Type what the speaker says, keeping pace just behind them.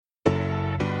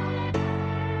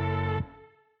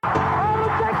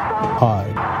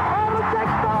Pod.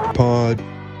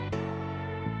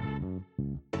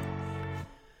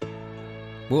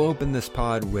 We'll open this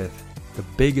pod with the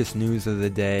biggest news of the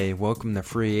day. Welcome to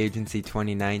Free Agency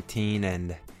 2019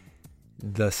 and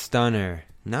the stunner,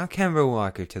 not Kemba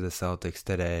Walker to the Celtics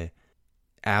today.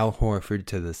 Al Horford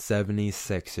to the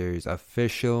 76ers.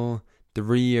 Official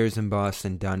 3 years in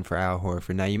Boston done for Al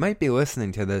Horford. Now you might be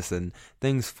listening to this and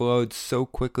things flowed so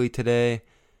quickly today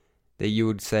that you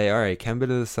would say, alright, Kemba to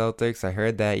the Celtics, I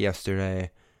heard that yesterday.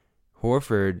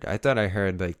 Horford, I thought I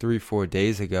heard like 3-4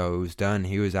 days ago it was done,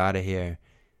 he was out of here.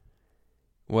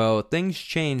 Well, things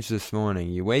changed this morning.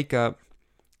 You wake up,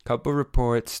 a couple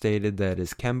reports stated that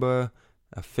as Kemba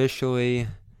officially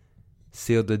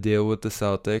sealed the deal with the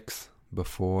Celtics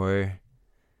before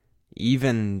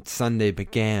even Sunday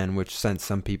began, which sent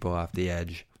some people off the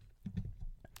edge.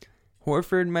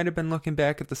 Horford might have been looking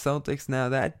back at the Celtics. Now,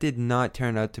 that did not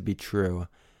turn out to be true.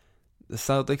 The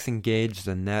Celtics engaged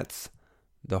the Nets,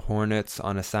 the Hornets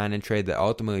on a sign and trade that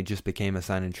ultimately just became a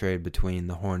sign and trade between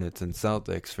the Hornets and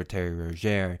Celtics for Terry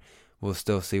Rozier. We'll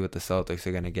still see what the Celtics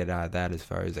are going to get out of that as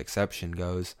far as exception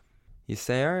goes. You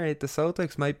say, alright, the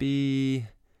Celtics might be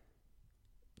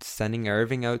sending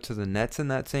Irving out to the Nets in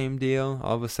that same deal.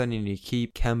 All of a sudden you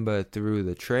keep Kemba through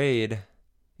the trade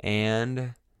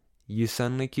and you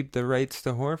suddenly keep the rights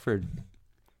to Horford.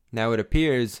 Now it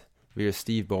appears via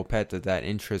Steve Bulpett that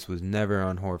interest was never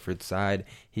on Horford's side.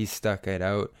 He stuck it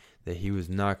out that he was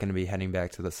not going to be heading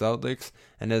back to the Celtics.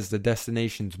 And as the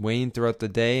destinations wane throughout the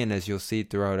day, and as you'll see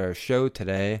throughout our show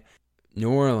today,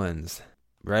 New Orleans,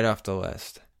 right off the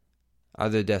list.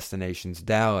 Other destinations,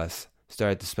 Dallas,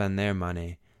 started to spend their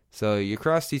money. So you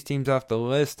cross these teams off the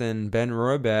list, and Ben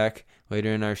Rohrbach,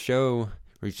 later in our show,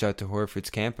 reached out to Horford's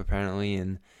camp apparently,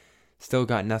 and still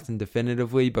got nothing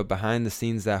definitively, but behind the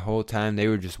scenes that whole time, they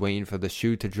were just waiting for the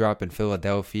shoe to drop in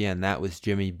Philadelphia, and that was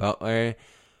Jimmy Butler,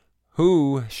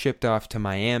 who shipped off to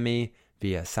Miami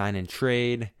via sign and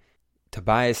trade.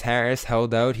 Tobias Harris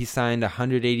held out. He signed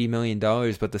 $180 million,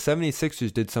 but the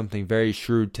 76ers did something very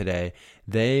shrewd today.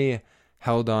 They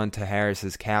held on to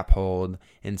Harris's cap hold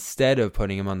instead of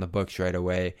putting him on the books right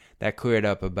away. That cleared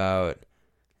up about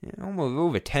almost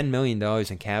over $10 million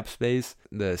in cap space.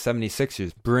 The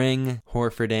 76ers bring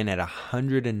Horford in at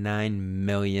 $109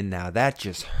 million. Now that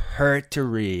just hurt to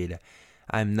read.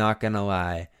 I'm not going to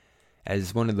lie.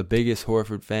 As one of the biggest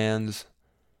Horford fans,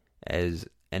 as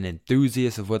an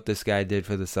enthusiast of what this guy did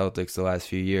for the Celtics the last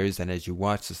few years, and as you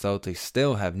watch the Celtics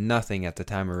still have nothing at the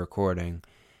time of recording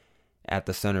at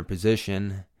the center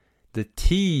position, the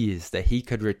tease that he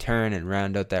could return and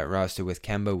round out that roster with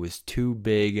Kemba was too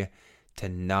big to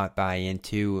not buy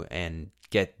into and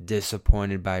get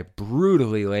disappointed by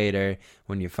brutally later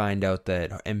when you find out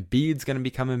that Embiid's going to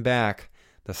be coming back.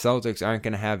 The Celtics aren't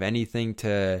going to have anything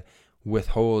to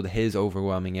withhold his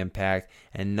overwhelming impact,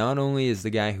 and not only is the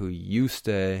guy who used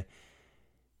to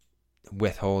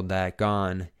withhold that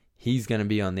gone, he's going to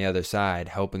be on the other side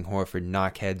helping Horford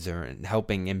knock heads around,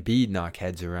 helping Embiid knock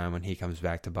heads around when he comes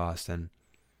back to Boston.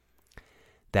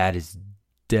 That is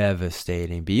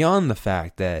devastating. Beyond the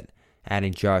fact that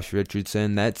adding Josh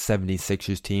Richardson, that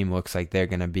 76ers team looks like they're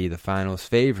going to be the finals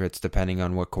favorites depending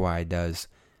on what Kawhi does.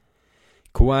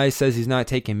 Kawhi says he's not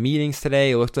taking meetings today.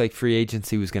 It looked like free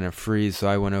agency was going to freeze, so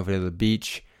I went over to the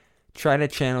beach, try to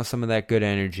channel some of that good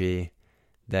energy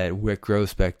that Wyc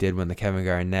Grousbeck did when the Kevin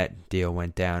Garnett deal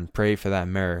went down. Pray for that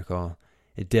miracle.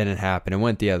 It didn't happen. It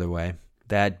went the other way.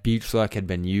 That beach luck had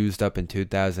been used up in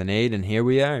 2008, and here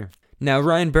we are. Now,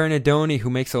 Ryan Bernardoni, who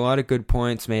makes a lot of good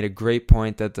points, made a great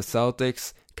point that the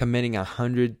Celtics committing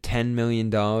 $110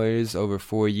 million over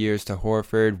 4 years to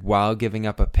Horford while giving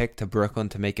up a pick to Brooklyn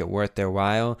to make it worth their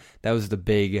while. That was the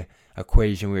big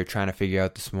equation we were trying to figure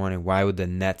out this morning. Why would the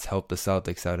Nets help the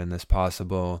Celtics out in this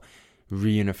possible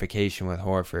reunification with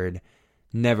Horford?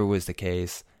 Never was the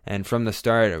case. And from the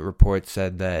start, reports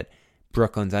said that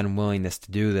Brooklyn's unwillingness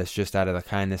to do this just out of the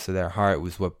kindness of their heart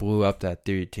was what blew up that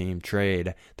three-team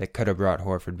trade that could have brought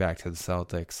Horford back to the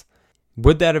Celtics.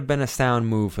 Would that have been a sound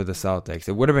move for the Celtics?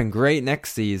 It would have been great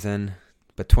next season,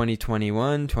 but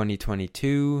 2021,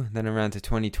 2022, then around to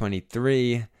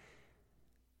 2023,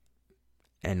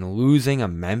 and losing a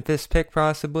Memphis pick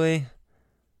possibly?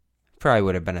 Probably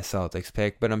would have been a Celtics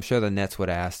pick, but I'm sure the Nets would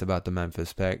have asked about the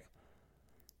Memphis pick.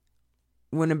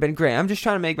 Wouldn't have been great. I'm just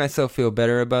trying to make myself feel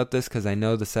better about this because I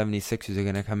know the 76ers are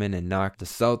going to come in and knock the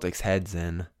Celtics' heads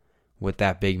in with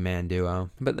that big man duo.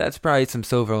 But that's probably some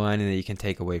silver lining that you can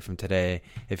take away from today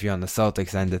if you're on the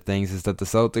Celtics end of things, is that the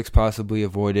Celtics possibly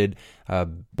avoided a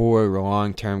poor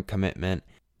long-term commitment.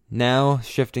 Now,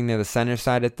 shifting to the center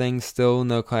side of things, still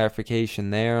no clarification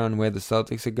there on where the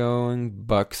Celtics are going.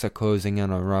 Bucks are closing in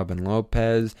on Robin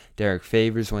Lopez. Derek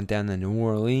Favors went down to New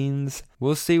Orleans.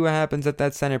 We'll see what happens at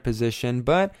that center position,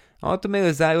 but ultimately,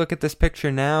 as I look at this picture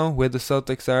now, where the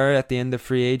Celtics are at the end of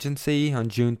free agency on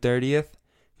June 30th,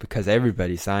 because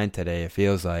everybody signed today, it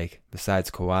feels like,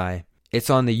 besides Kawhi, it's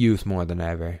on the youth more than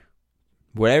ever.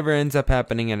 Whatever ends up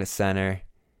happening at a center,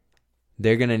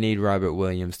 they're going to need Robert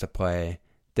Williams to play.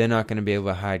 They're not going to be able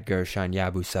to hide Gershon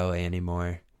Yabusele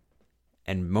anymore.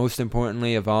 And most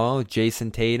importantly of all, Jason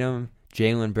Tatum,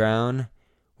 Jaylen Brown,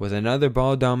 with another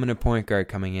ball-dominant point guard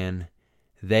coming in,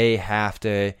 they have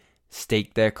to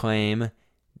stake their claim,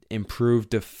 improve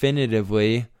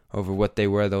definitively over what they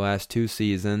were the last 2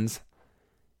 seasons.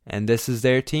 And this is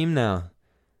their team now.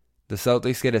 The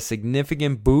Celtics get a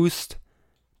significant boost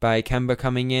by Kemba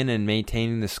coming in and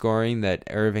maintaining the scoring that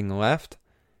Irving left.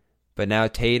 But now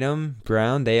Tatum,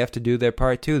 Brown, they have to do their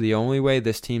part too. The only way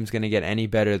this team's going to get any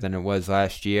better than it was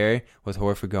last year, with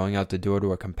Horford going out the door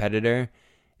to a competitor,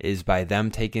 is by them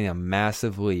taking a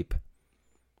massive leap.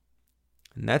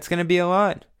 And that's going to be a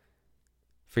lot.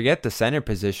 Forget the center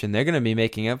position. They're going to be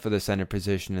making up for the center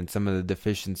position and some of the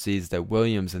deficiencies that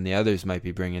Williams and the others might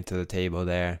be bringing to the table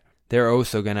there. They're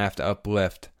also going to have to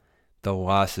uplift the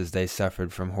losses they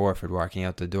suffered from Horford walking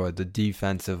out the door, the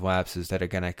defensive lapses that are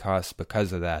going to cost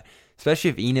because of that.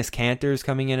 Especially if Enes Kanter is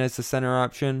coming in as the center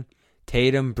option.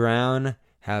 Tatum, Brown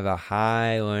have a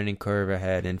high learning curve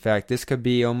ahead. In fact, this could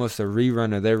be almost a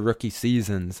rerun of their rookie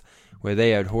seasons where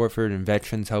they had Horford and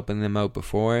veterans helping them out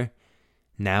before.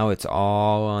 Now it's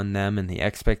all on them, and the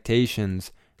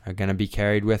expectations are going to be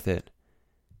carried with it.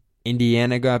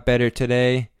 Indiana got better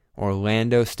today.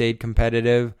 Orlando stayed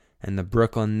competitive. And the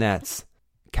Brooklyn Nets,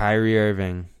 Kyrie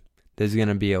Irving. There's going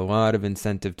to be a lot of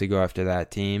incentive to go after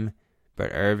that team.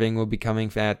 But Irving will be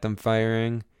coming at them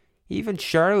firing. Even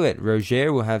Charlotte,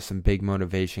 Rozier will have some big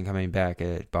motivation coming back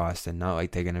at Boston. Not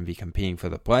like they're going to be competing for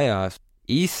the playoffs.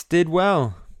 East did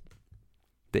well.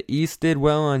 The East did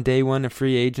well on day 1 of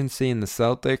free agency, and the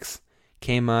Celtics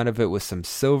came out of it with some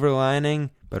silver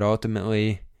lining. But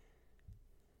ultimately,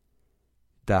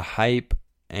 the hype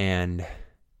and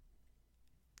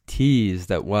tease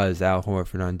that was Al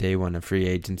Horford on day 1 of free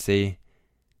agency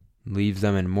leaves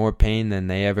them in more pain than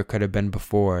they ever could have been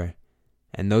before.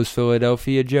 And those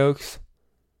Philadelphia jokes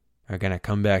are going to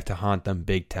come back to haunt them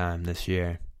big time this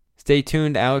year. Stay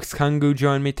tuned. Alex Kungu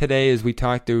joined me today as we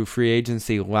talked through free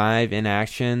agency live in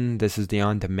action. This is the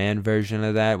on-demand version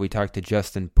of that. We talked to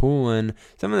Justin Poulin.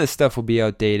 Some of this stuff will be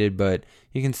outdated, but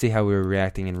you can see how we were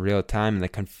reacting in real time and the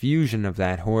confusion of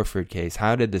that Horford case.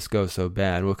 How did this go so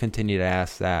bad? We'll continue to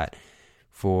ask that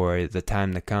for the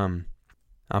time to come.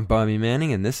 I'm Bobby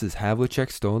Manning, and this is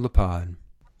Havlicek Stole the Pod.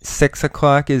 6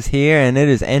 o'clock is here, and it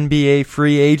is NBA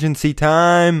free agency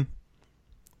time.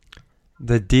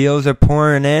 The deals are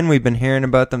pouring in. We've been hearing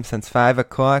about them since 5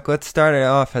 o'clock. Let's start it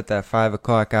off at that 5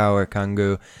 o'clock hour,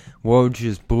 Kungu. Woj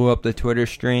just blew up the Twitter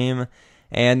stream.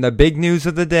 And the big news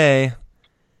of the day,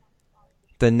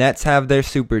 the Nets have their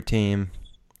super team.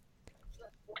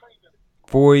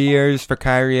 4 years for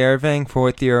Kyrie Irving,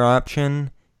 4th-year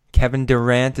option. Kevin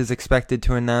Durant is expected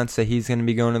to announce that he's going to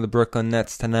be going to the Brooklyn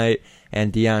Nets tonight,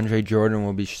 and DeAndre Jordan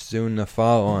will be soon to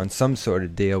follow on some sort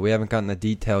of deal. We haven't gotten the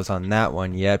details on that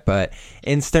one yet, but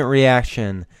instant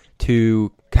reaction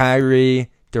to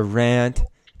Kyrie, Durant,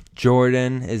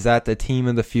 Jordan. Is that the team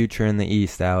of the future in the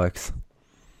East, Alex?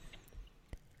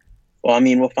 Well, I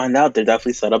mean, we'll find out. They're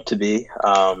definitely set up to be.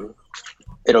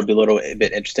 It'll be a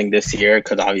bit interesting this year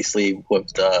because obviously with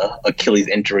the Achilles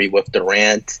injury with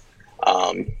Durant,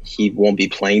 he won't be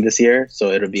playing this year,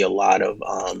 so it'll be a lot of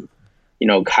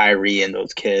Kyrie and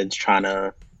those kids trying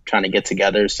to get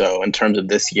together. So in terms of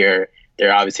this year,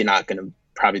 they're obviously not going to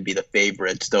probably be the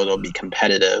favorites, though they'll be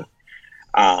competitive.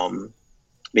 But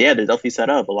yeah, they're definitely set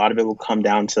up. A lot of it will come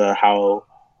down to how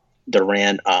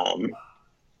Durant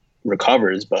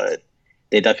recovers, but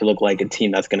they definitely look like a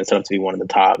team that's going to set up to be one of the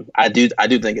top. I do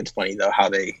think it's funny though how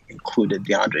they included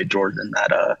DeAndre Jordan in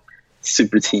that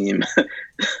super team.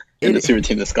 In the super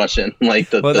team discussion,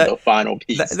 like the final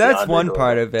piece. That's one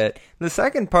part of it. The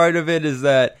second part of it is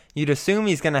that you'd assume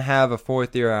he's going to have a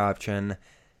 4th-year option.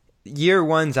 Year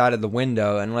 1's out of the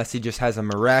window unless he just has a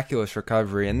miraculous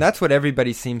recovery. And that's what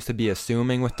everybody seems to be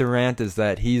assuming with Durant, is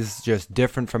that he's just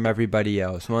different from everybody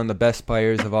else. One of the best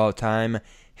players of all time.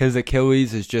 His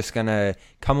Achilles is just going to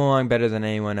come along better than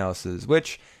anyone else's,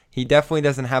 which he definitely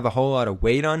doesn't have a whole lot of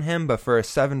weight on him, but for a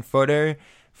 7-footer,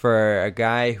 for a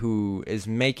guy who is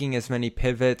making as many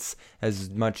pivots, as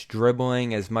much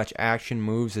dribbling, as much action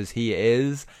moves as he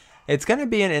is, It's going to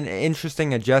be an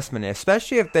interesting adjustment,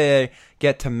 especially if they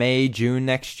get to May, June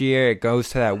next year. It goes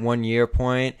to that 1 year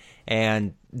point,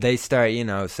 and they start,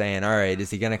 saying, all right,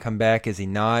 is he going to come back? Is he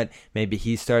not? Maybe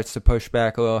he starts to push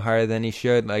back a little harder than he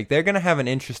should. Like, they're going to have an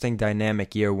interesting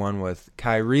dynamic year one with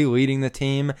Kyrie leading the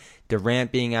team,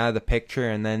 Durant being out of the picture,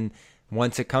 and then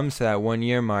once it comes to that 1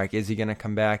 year mark, is he going to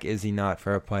come back? Is he not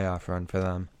for a playoff run for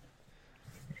them?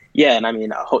 Yeah,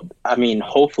 and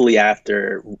hopefully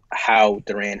after how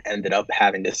Durant ended up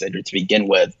having this injury to begin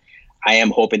with, I am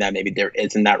hoping that maybe there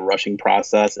isn't that rushing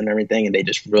process and everything, and they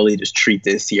just really just treat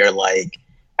this year like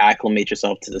acclimate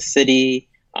yourself to the city,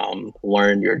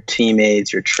 learn your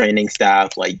teammates, your training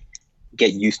staff, like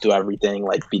get used to everything,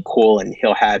 like be cool, and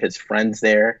he'll have his friends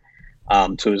there,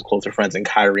 two of his closer friends, and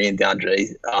Kyrie and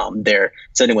DeAndre there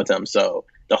sitting with him. So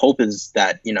the hope is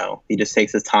that he just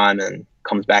takes his time and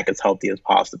comes back as healthy as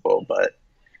possible. But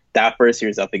that first year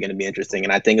is definitely going to be interesting.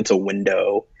 And I think it's a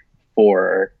window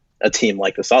for a team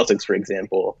like the Celtics, for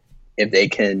example. If they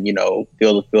can,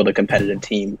 build a competitive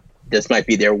team, this might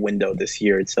be their window this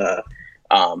year to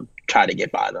try to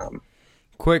get by them.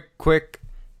 Quick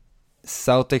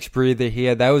Celtics breather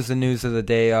here. That was the news of the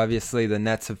day. Obviously, the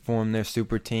Nets have formed their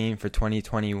super team for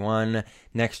 2021.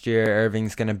 Next year,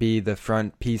 Irving's going to be the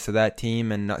front piece of that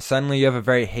team, and suddenly you have a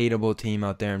very hateable team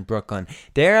out there in Brooklyn.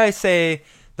 Dare I say,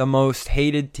 the most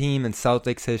hated team in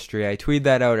Celtics history. I tweeted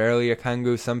that out earlier,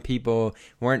 Kangu. Some people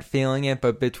weren't feeling it,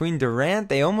 but between Durant,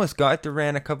 they almost got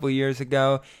Durant a couple years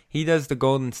ago. He does the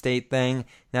Golden State thing.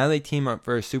 Now they team up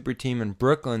for a super team in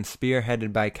Brooklyn,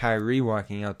 spearheaded by Kyrie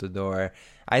walking out the door.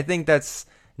 I think that's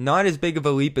not as big of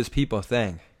a leap as people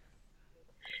think.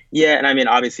 Yeah, and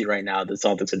obviously right now the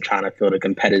Celtics are trying to field a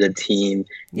competitive team.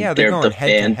 Yeah, they're going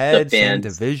head-to-head, same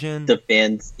division. The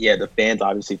fans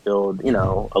obviously feel,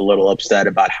 a little upset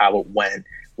about how it went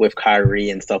with Kyrie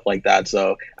and stuff like that.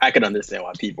 So I could understand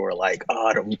why people are like,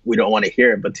 we don't want to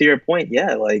hear it. But to your point,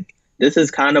 yeah, like this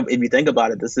is kind of, if you think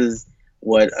about it, this is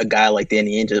what a guy like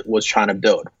Danny Ainge was trying to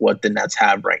build, what the Nets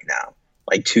have right now.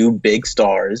 Like two big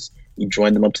stars. You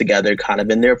join them up together kind of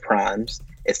in their primes.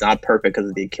 It's not perfect because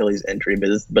of the Achilles injury,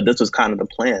 but this was kind of the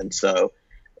plan. So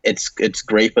it's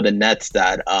great for the Nets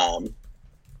that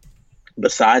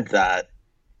besides that,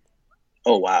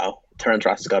 oh wow, Terrence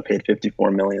Ross got paid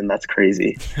 $54 million. That's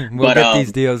crazy. We'll get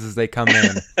these deals as they come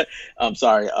in. I'm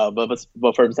sorry, but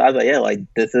for besides that, yeah, like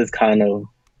this is kind of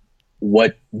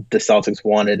what the Celtics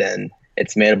wanted, and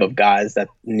it's made up of guys that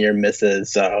near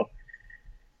misses. So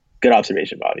good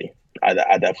observation, Bobby. I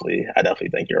definitely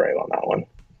think you're right on that one.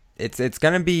 It's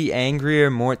going to be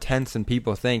angrier, more tense than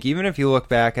people think. Even if you look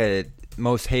back at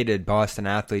most hated Boston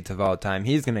athletes of all time,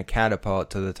 he's going to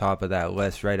catapult to the top of that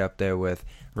list, right up there with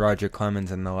Roger Clemens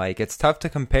and the like. It's tough to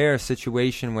compare a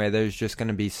situation where there's just going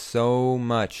to be so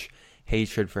much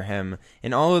hatred for him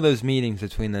in all of those meetings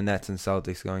between the Nets and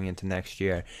Celtics going into next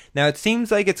year. Now, it seems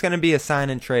like it's going to be a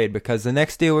sign and trade, because the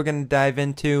next deal we're going to dive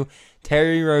into,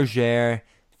 Terry Rozier,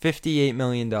 $58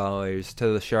 million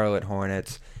to the Charlotte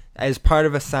Hornets as part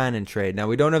of a sign-and trade. Now,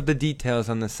 we don't have the details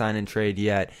on the sign-and trade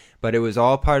yet, but it was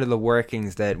all part of the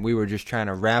workings that we were just trying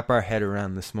to wrap our head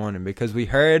around this morning, because we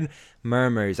heard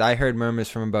murmurs. I heard murmurs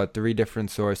from about 3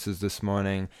 different sources this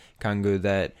morning, Kangu,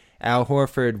 that Al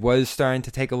Horford was starting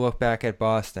to take a look back at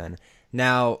Boston.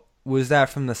 Now, was that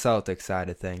from the Celtics side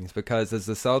of things? Because as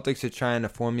the Celtics are trying to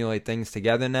formulate things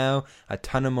together now, a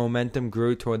ton of momentum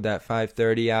grew toward that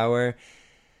 5:30 hour.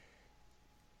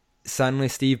 Suddenly,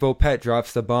 Steve Beaupet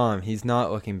drops the bomb. He's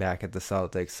not looking back at the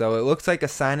Celtics. So it looks like a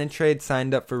sign-and-trade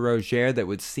signed up for Rozier that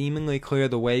would seemingly clear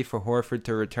the way for Horford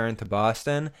to return to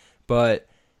Boston. But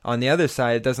on the other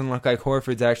side, it doesn't look like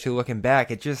Horford's actually looking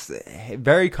back. It's just a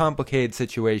very complicated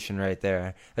situation right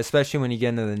there, especially when you get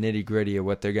into the nitty-gritty of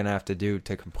what they're going to have to do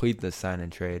to complete this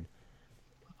sign-and-trade.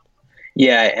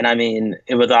 Yeah, and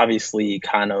it was obviously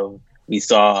kind of, we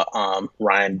saw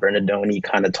Ryan Bernardoni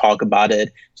kind of talk about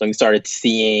it. So we started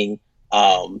seeing,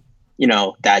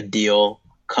 that deal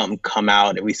come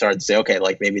out, and we started to say, okay,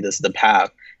 like maybe this is the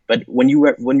path. But when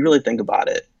you really think about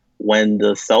it, when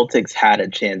the Celtics had a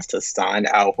chance to sign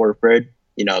Al Horford,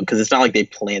 because it's not like they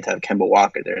planned to have Kemba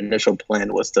Walker. Their initial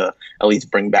plan was to at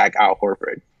least bring back Al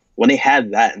Horford. When they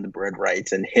had that in the bird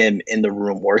rights and him in the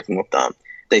room working with them,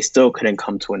 they still couldn't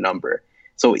come to a number.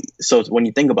 So when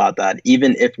you think about that,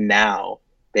 even if now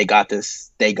they had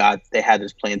this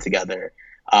plan together,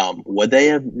 would they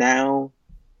have now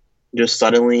just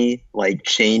suddenly like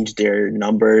changed their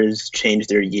numbers, changed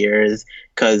their years?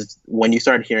 Because when you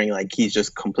start hearing like he's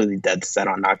just completely dead set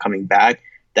on not coming back,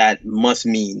 that must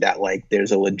mean that like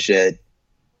there's a legit.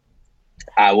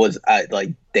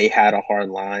 They had a hard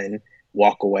line,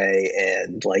 walk away,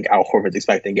 and like Al Horford's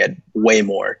expecting to get way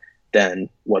more than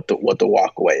what the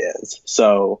walkaway is.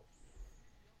 So,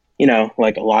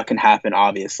 like a lot can happen,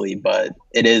 obviously, but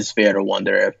it is fair to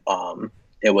wonder if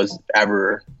it was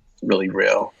ever really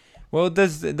real. Well,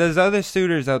 there's other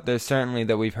suitors out there certainly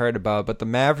that we've heard about, but the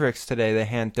Mavericks today, they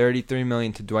hand $33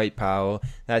 million to Dwight Powell.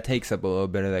 That takes up a little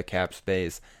bit of their cap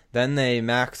space. Then they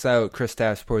max out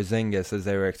Kristaps Porzingis as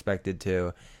they were expected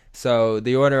to. So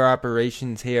the order of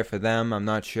operations here for them, I'm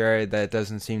not sure. That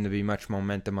doesn't seem to be much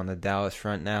momentum on the Dallas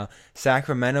front now.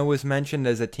 Sacramento was mentioned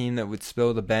as a team that would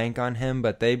spill the bank on him,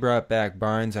 but they brought back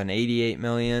Barnes on $88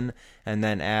 million and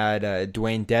then add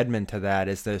Dwayne Dedmon to that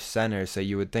as their center. So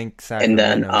you would think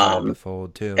Sacramento would have the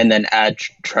fold too. And then add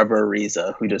Trevor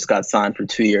Ariza, who just got signed for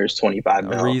 2 years, $25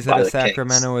 million. Ariza to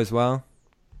Sacramento as well?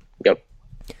 Yep.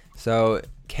 So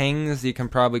Kings, you can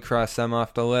probably cross them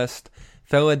off the list.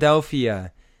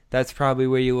 Philadelphia, that's probably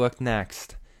where you look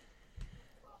next.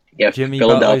 Yep. Jimmy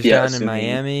Butler's down in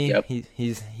Miami. Yep.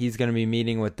 He's going to be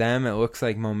meeting with them. It looks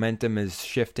like momentum is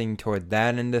shifting toward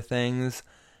that end of things,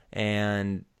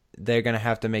 and they're going to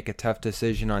have to make a tough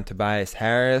decision on Tobias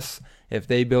Harris. If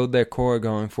they build their core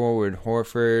going forward,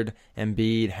 Horford,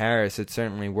 Embiid, Harris, it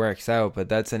certainly works out, but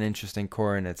that's an interesting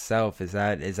core in itself. Is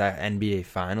that NBA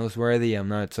Finals worthy? I'm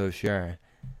not so sure.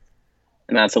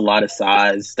 And that's a lot of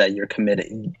size that you're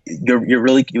committing. You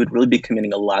would really be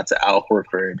committing a lot to Al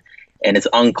Horford, and it's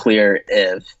unclear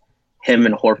if him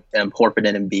and Horford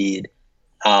and Embiid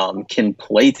can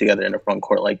play together in the front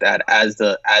court like that as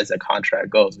the contract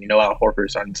goes. Al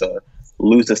Horford's starting to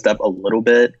lose a step a little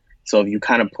bit, so if you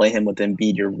kind of play him with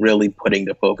Embiid, you're really putting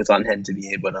the focus on him to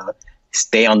be able to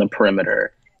stay on the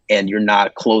perimeter, and you're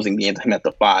not closing games him at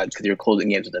the five because you're closing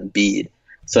games with Embiid.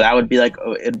 So that would be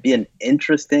it'd be an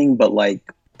interesting but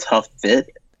tough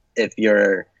fit if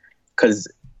you're, because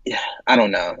I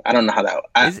don't know how that.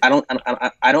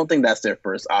 I don't think that's their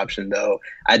first option though.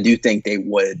 I do think they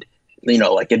would,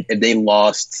 if they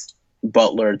lost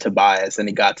Butler, Tobias, and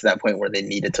it got to that point where they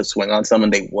needed to swing on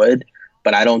someone, they would.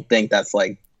 But I don't think that's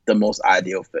the most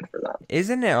ideal fit for them.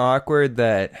 Isn't it awkward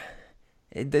that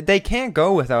they can't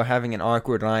go without having an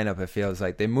awkward lineup? It feels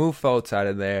like they move Fultz out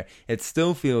of there. It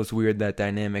still feels weird, that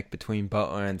dynamic between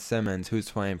Butler and Simmons,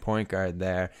 who's playing point guard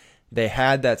there. They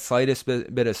had that slightest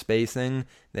bit of spacing.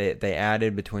 They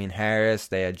added between Harris.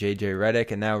 They had J.J.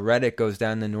 Redick, and now Redick goes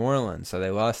down to New Orleans. So they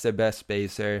lost their best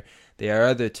spacer. The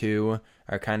other two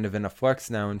are kind of in a flux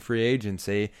now in free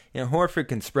agency. Horford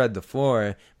can spread the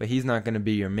floor, but he's not going to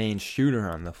be your main shooter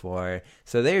on the floor.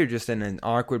 So they are just in an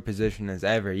awkward position as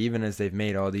ever, even as they've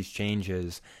made all these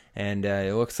changes. And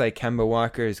it looks like Kemba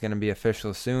Walker is going to be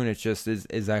official soon. It's just, is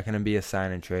that going to be a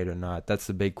sign and trade or not? That's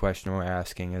the big question we're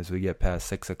asking as we get past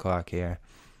 6 o'clock here.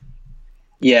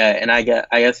 Yeah, and I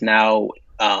guess now,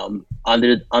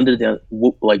 under the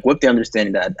with the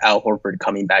understanding that Al Horford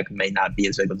coming back may not be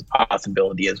as big of a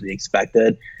possibility as we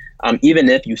expected, even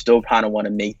if you still kind of want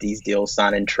to make these deals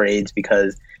sign and trades,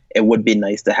 because it would be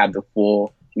nice to have the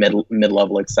full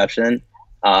mid-level exception.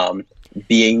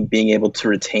 Being able to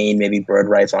retain maybe bird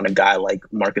rights on a guy like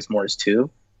Marcus Morris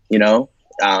too.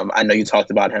 I know you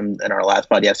talked about him in our last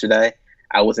pod yesterday.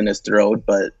 I wasn't as thrilled,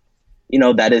 but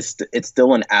it's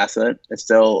still an asset. It's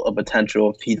still a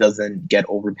potential if he doesn't get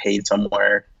overpaid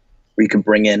somewhere, where you could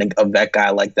bring in a vet guy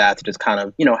like that to just kind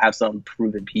of, have some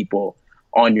proven people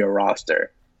on your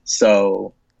roster.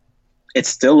 So it's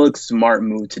still a smart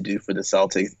move to do for the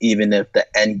Celtics, even if the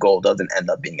end goal doesn't end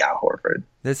up being Al Horford.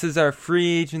 This is our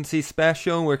free agency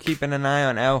special. We're keeping an eye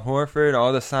on Al Horford.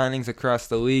 All the signings across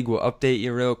the league. We'll update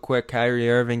you real quick. Kyrie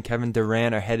Irving, Kevin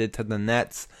Durant are headed to the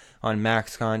Nets on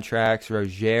max contracts.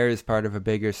 Rozier is part of a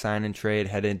bigger sign and trade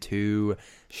headed to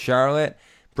Charlotte.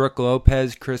 Brook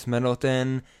Lopez, Chris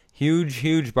Middleton.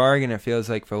 Huge bargain, it feels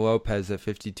like, for Lopez at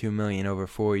 $52 million over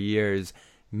 4 years.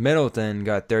 Middleton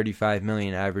got $35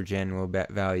 million average annual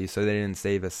value, so they didn't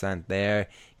save a cent there.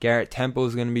 Garrett Temple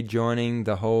is going to be joining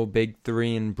the whole big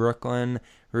three in Brooklyn.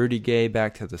 Rudy Gay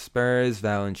back to the Spurs.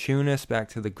 Valanciunas back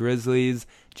to the Grizzlies.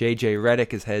 J.J.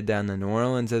 Redick is headed down to New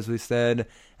Orleans, as we said.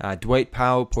 Dwight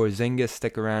Powell, Porzingis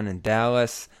stick around in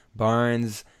Dallas.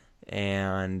 Barnes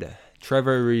and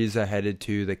Trevor Ariza headed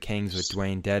to the Kings with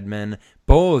Dwayne Dedmon.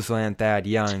 Bulls land Thad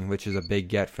Young, which is a big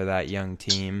get for that young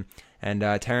team. And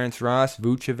Terrence Ross,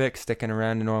 Vucevic sticking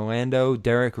around in Orlando.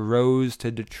 Derrick Rose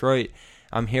to Detroit.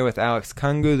 I'm here with Alex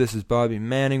Kungu. This is Bobby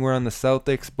Manning. We're on the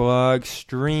Celtics blog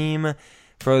stream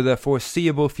for the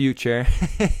foreseeable future.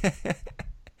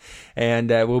 And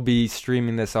we'll be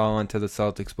streaming this all onto the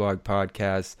Celtics blog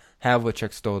podcast.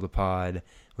 Havlicek stole the pod,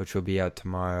 which will be out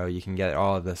tomorrow. You can get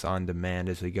all of this on demand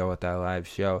as we go with our live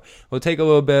show. We'll take a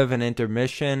little bit of an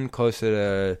intermission,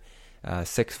 closer to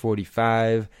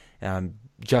 6:45.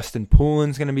 Justin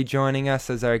Poolin's going to be joining us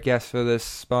as our guest for this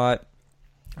spot.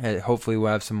 Hopefully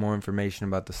we'll have some more information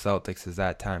about the Celtics as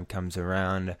that time comes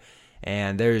around.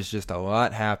 And there's just a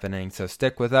lot happening. So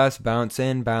stick with us, bounce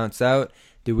in, bounce out,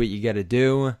 do what you got to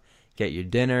do, get your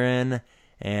dinner in,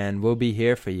 and we'll be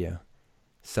here for you.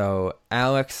 So,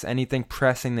 Alex, anything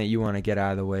pressing that you want to get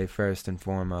out of the way first and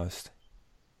foremost?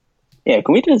 Yeah,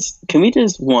 can we just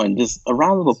a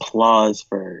round of applause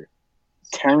for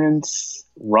Terrence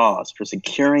Ross for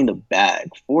securing the bag.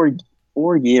 4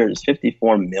 years,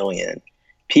 $54 million.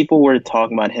 People were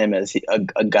talking about him as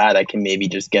a guy that can maybe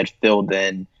just get filled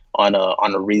in on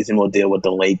a reasonable deal with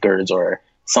the Lakers or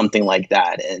something like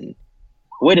that. And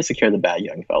way to secure the bag,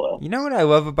 young fellow. You know what I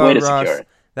love about Ross?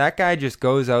 That guy just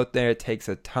goes out there, takes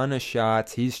a ton of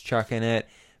shots, he's chucking it,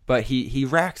 but he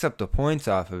racks up the points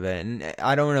off of it. And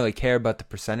I don't really care about the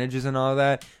percentages and all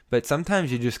that, but sometimes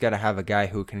you just got to have a guy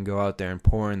who can go out there and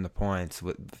pour in the points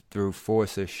through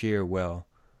force of sheer will.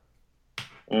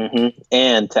 Mm-hmm.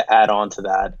 And to add on to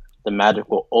that, the Magic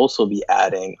will also be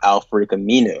adding Al-Farouq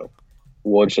Aminu,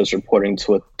 which is reporting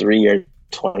to a 3-year,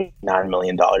 $29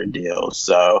 million deal.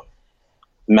 So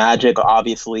Magic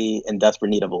obviously in desperate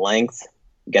need of length.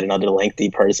 Get another lengthy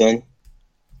person.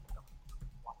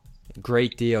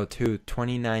 Great deal too.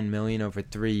 $29 million over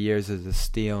 3 years is a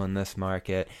steal in this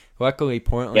market. Luckily,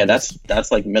 Portland. Yeah,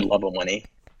 that's like mid-level money.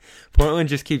 Portland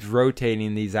just keeps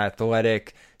rotating these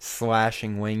athletic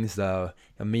slashing wings though.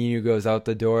 Aminu goes out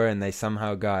the door, and they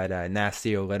somehow got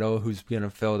Nasir Little, who's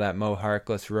gonna fill that Mo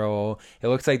Harkless role. It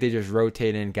looks like they just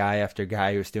rotated guy after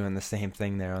guy who's doing the same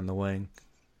thing there on the wing.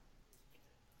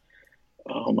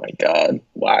 Oh my God!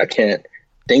 Wow, I can't.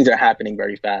 Things are happening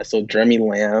very fast. So Jeremy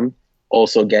Lamb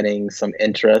also getting some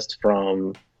interest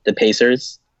from the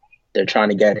Pacers. They're trying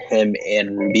to get him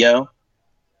and Rubio.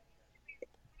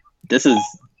 This is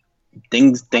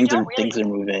things are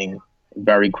moving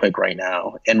very quick right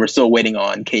now, and we're still waiting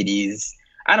on KD's.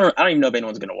 I don't even know if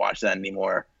anyone's gonna watch that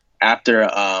anymore after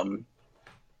it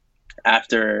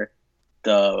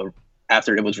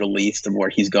was released of where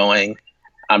he's going.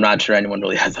 I'm not sure anyone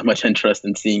really has that much interest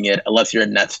in seeing it, unless you're a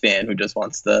Nets fan who just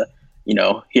wants to,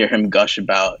 hear him gush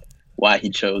about why he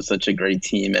chose such a great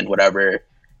team and whatever,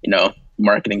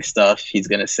 marketing stuff he's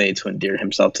going to say to endear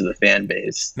himself to the fan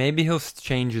base. Maybe he'll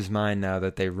change his mind now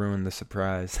that they ruined the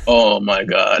surprise. Oh my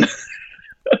God.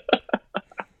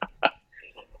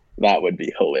 That would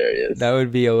be hilarious. That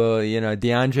would be a little,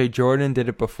 DeAndre Jordan did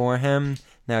it before him.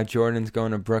 Now Jordan's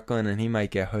going to Brooklyn and he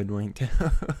might get hoodwinked.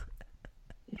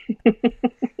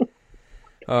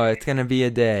 Oh, it's going to be a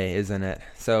day, isn't it?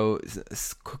 So,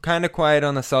 it's kind of quiet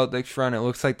on the Celtics front. It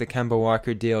looks like the Kemba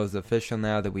Walker deal is official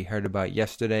now that we heard about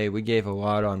yesterday. We gave a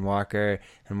lot on Walker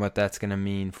and what that's going to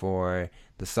mean for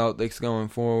the Celtics going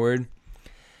forward.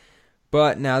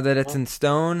 But now that it's in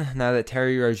stone, now that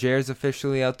Terry Rozier is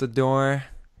officially out the door,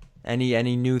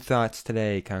 any new thoughts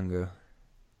today, Kangu?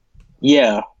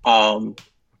 Yeah, a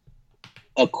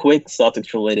quick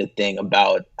Celtics-related thing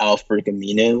about Al-Farouq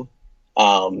Aminu.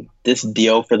 This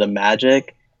deal for the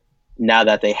Magic, now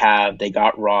that they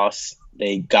got Ross,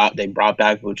 they brought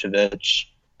back Vucevic,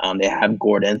 they have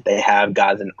Gordon, they have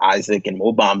guys in Isaac and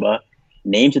Mo Bamba.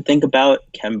 Name to think about: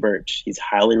 Kem Birch. He's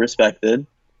highly respected.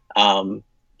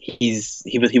 He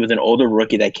was an older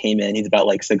rookie that came in. He's about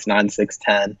like 6'9",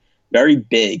 6'10", very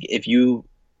big. If you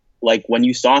when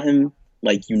you saw him,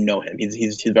 him.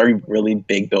 He's a very really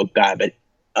big built guy, but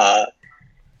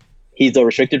he's a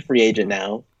restricted free agent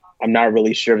now. I'm not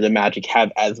really sure if the Magic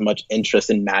have as much interest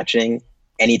in matching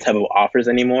any type of offers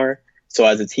anymore. So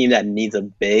as a team that needs a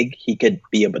big, he could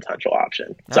be a potential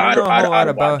option. So I don't know a lot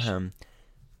about him.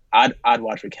 I'd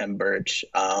watch for Kem Birch.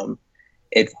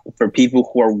 It's for people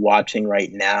who are watching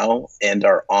right now and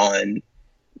are on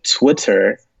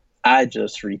Twitter. I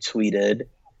just retweeted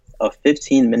a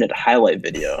 15-minute highlight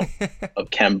video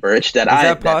of Kem Birch that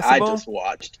I just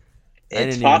watched. I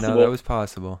didn't even know that was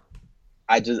possible.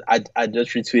 I just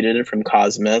retweeted it from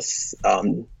Cosmos.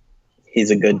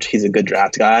 He's a good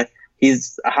draft guy.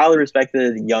 He's a highly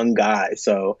respected young guy.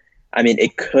 So I mean,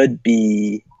 it could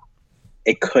be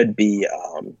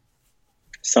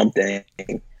something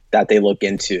that they look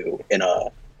into in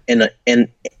a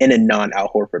non-Al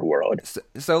Horford world.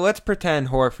 So let's pretend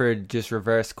Horford just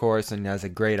reversed course and has a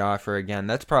great offer again.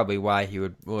 That's probably why he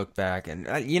would look back. And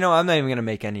I'm not even going to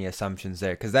make any assumptions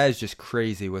there because that is just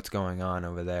crazy what's going on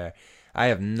over there. I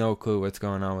have no clue what's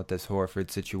going on with this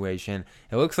Horford situation.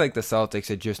 It looks like the Celtics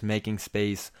are just making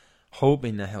space,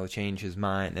 hoping that he'll change his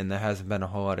mind, and there hasn't been a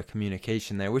whole lot of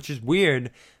communication there, which is weird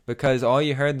because all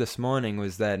you heard this morning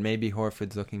was that maybe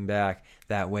Horford's looking back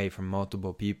that way from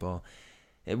multiple people.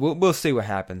 We'll see what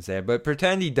happens there. But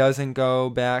pretend he doesn't go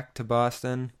back to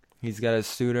Boston. He's got a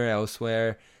suitor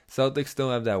elsewhere. Celtics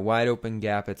still have that wide open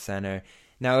gap at center.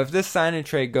 Now, if this sign and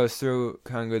trade goes through,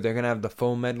 Congo, they're gonna have the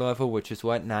full mid-level, which is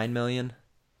what, $9 million?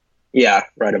 Yeah,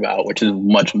 right about, which is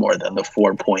much more than the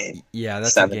 4.7 Yeah,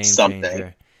 that's a game something.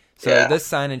 changer. So this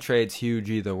sign and trade's huge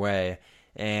either way,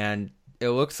 and it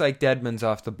looks like Dedmon's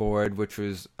off the board, which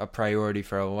was a priority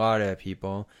for a lot of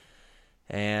people.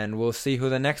 And we'll see who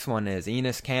the next one is.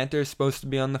 Enes Kanter is supposed to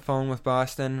be on the phone with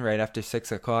Boston right after 6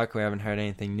 o'clock. We haven't heard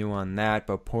anything new on that,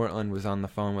 but Portland was on the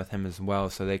phone with him as well,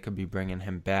 so they could be bringing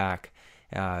him back.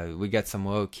 We got some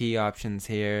low-key options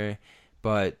here,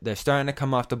 but they're starting to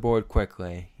come off the board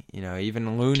quickly.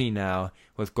 Even Looney now,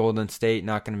 with Golden State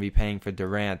not going to be paying for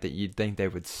Durant, that you'd think they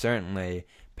would certainly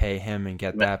pay him and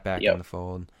get that back in the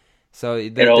fold. So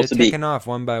they're ticking off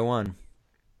one by one.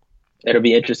 It'll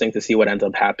be interesting to see what ends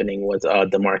up happening with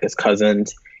DeMarcus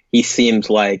Cousins. He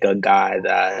seems like a guy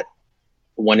that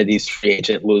one of these free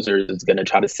agent losers is going to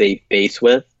try to save face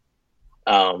with.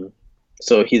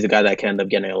 So he's a guy that can end up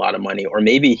getting a lot of money. Or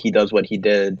maybe he does what he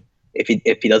did. If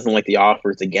he doesn't like the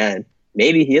offers again,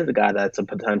 maybe he is a guy that's a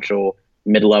potential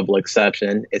mid-level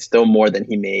exception. It's still more than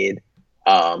he made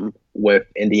with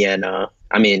Indiana.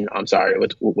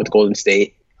 With Golden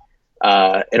State.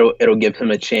 It'll give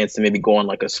him a chance to maybe go on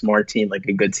like a smart team, like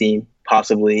a good team,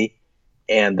 possibly,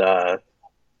 and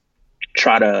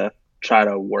try to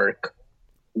work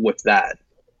with that.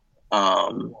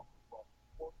 And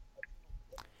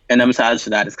then besides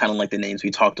that, it's kind of like the names we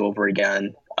talked over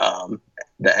again. The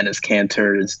Enes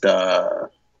Kanters,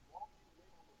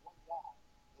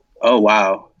 oh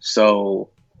wow! So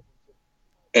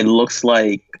it looks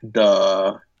like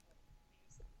the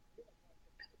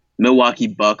Milwaukee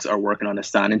Bucks are working on a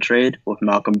sign and trade with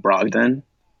Malcolm Brogdon,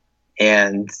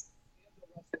 and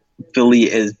Philly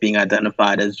is being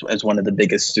identified as one of the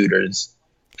biggest suitors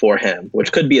for him,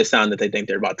 which could be a sign that they think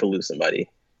they're about to lose somebody.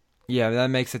 Yeah, that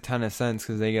makes a ton of sense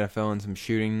because they got to fill in some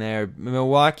shooting there.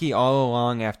 Milwaukee all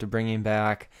along after bringing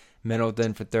back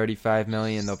Middleton for $35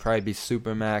 million, they'll probably be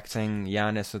supermaxing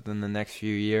Giannis within the next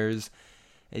few years.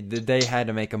 They had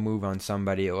to make a move on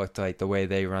somebody, it looked like, the way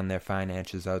they run their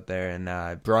finances out there. And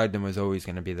Brogdon was always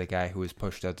going to be the guy who was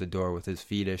pushed out the door with his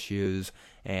feet issues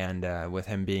and with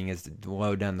him being as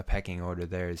low down the pecking order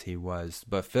there as he was.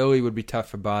 But Philly would be tough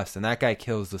for Boston. That guy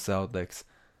kills the Celtics.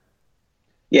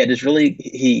 Yeah, just really,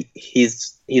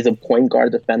 he's a point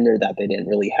guard defender that they didn't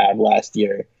really have last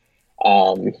year.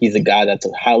 He's a guy that's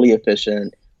highly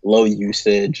efficient, low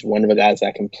usage, one of the guys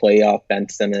that can play off Ben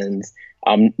Simmons.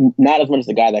 Not as much as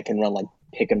the guy that can run like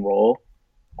pick and roll.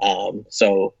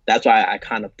 So that's why I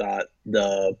kind of thought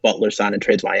the Butler sign and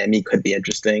trades Miami could be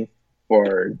interesting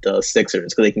for the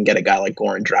Sixers because they can get a guy like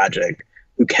Goran Dragic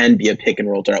who can be a pick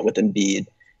and roll threat with Embiid.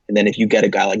 And then if you get a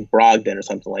guy like Brogdon or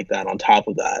something like that on top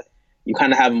of that, you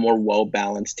kind of have a more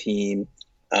well-balanced team,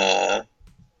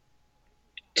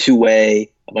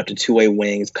 two-way, a bunch of two-way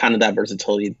wings, kind of that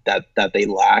versatility that they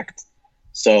lacked.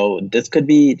 So this could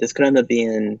end up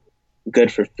being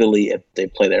good for Philly if they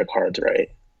play their cards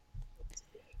right.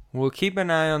 We'll keep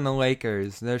an eye on the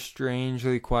Lakers. They're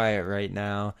strangely quiet right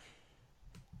now.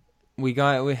 We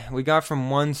got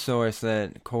from one source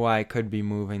that Kawhi could be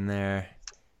moving there.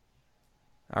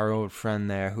 Our old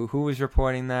friend there. Who was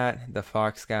reporting that? The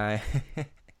Fox guy.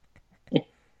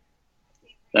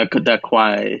 that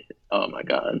Kawhi. Oh my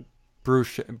God.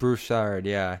 Broussard.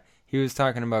 Yeah, he was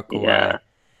talking about Kawhi. Yeah.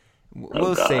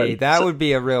 We'll see. That would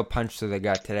be a real punch to the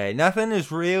gut today. Nothing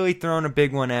has really thrown a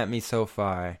big one at me so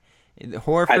far.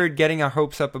 Horford, getting our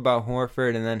hopes up about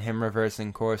Horford and then him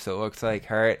reversing course, it looks like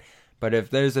hurt. But if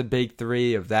there's a big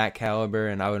three of that caliber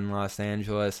and out in Los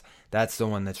Angeles, that's the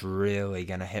one that's really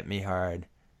going to hit me hard.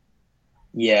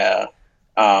 Yeah.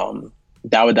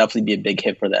 That would definitely be a big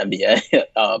hit for the NBA.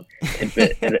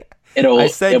 I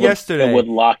said yesterday, it would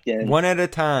lock in. One at a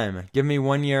time. Give me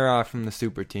 1 year off from the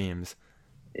super teams.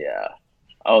 Yeah.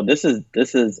 Oh, this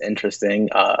is interesting.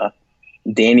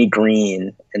 Danny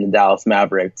Green and the Dallas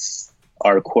Mavericks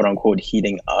are quote unquote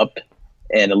heating up,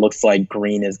 and it looks like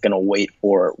Green is gonna wait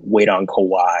on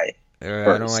Kawhi. I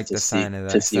don't like the sign of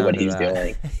that. To see what he's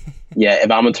doing. Yeah, if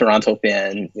I'm a Toronto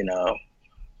fan,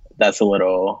 that's a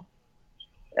little.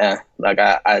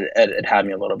 It had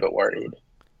me a little bit worried.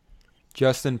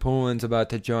 Justin Poolin's about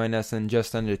to join us in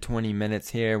just under 20 minutes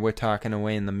here. We're talking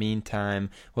away in the meantime.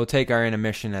 We'll take our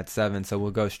intermission at 7, so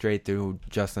we'll go straight through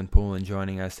Justin Poulin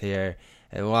joining us here.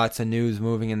 Lots of news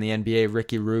moving in the NBA.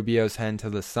 Ricky Rubio's heading to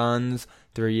the Suns.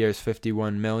 3 years,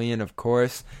 $51 million. Of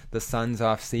course, the Suns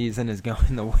off season is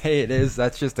going the way it is.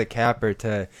 That's just a capper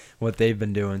to what they've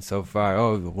been doing so far.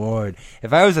 Oh, Lord.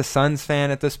 If I was a Suns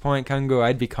fan at this point, Kungu,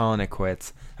 I'd be calling it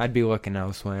quits. I'd be looking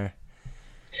elsewhere.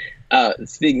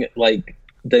 Speaking like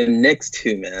the Knicks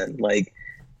too, man. Like,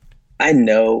 I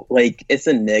know, like, it's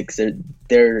the Knicks.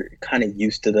 They're kind of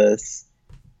used to this,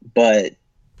 but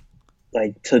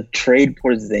like to trade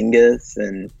Porzingis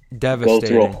and go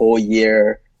through a whole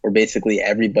year where basically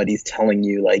everybody's telling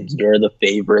you like you're the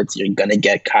favorites, you're gonna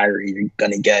get Kyrie, you're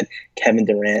gonna get Kevin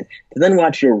Durant, to then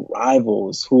watch your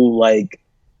rivals who, like,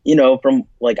 you know, from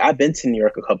like I've been to New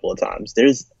York a couple of times.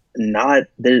 There's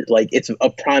like it's a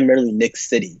primarily Knicks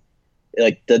city.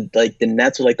 Like the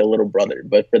Nets are like the little brother,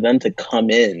 but for them to come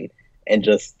in and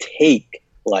just take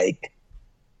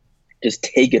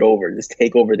it over, just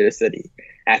take over their city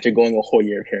after going a whole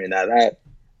year of hearing that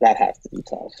has to be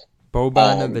tough.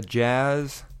 Boban of the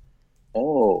Jazz.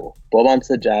 Oh, Boban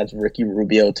to the Jazz, Ricky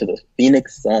Rubio to the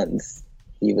Phoenix Suns.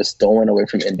 He was stolen away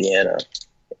from Indiana.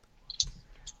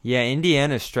 Yeah,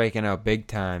 Indiana's striking out big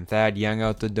time. Thad Young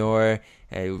out the door.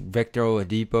 Victor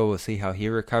Oladipo, we'll see how he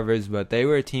recovers. But they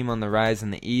were a team on the rise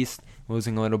in the East,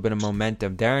 losing a little bit of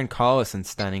momentum. Darren Collison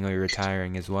stunningly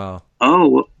retiring as well.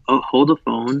 Oh, hold the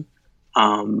phone.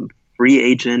 Free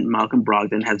agent Malcolm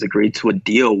Brogdon has agreed to a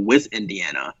deal with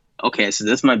Indiana. Okay, so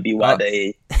this might be why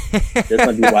they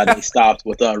stopped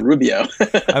with Rubio.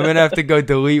 I'm gonna have to go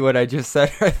delete what I just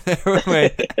said right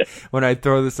there when I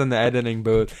throw this in the editing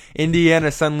booth.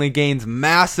 Indiana suddenly gains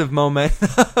massive momentum.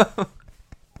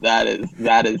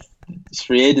 That is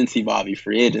free agency, Bobby.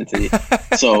 Free agency.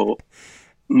 So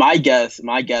my guess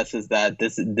is that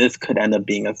this could end up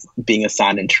being a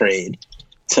sign and trade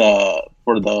for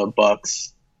the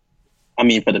Bucks. I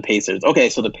mean, for the Pacers. Okay,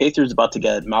 so the Pacers about to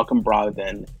get Malcolm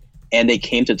Brogdon, and they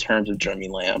came to terms with Jeremy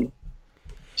Lamb.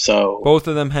 So both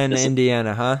of them heading to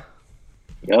Indiana, huh?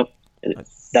 Yep,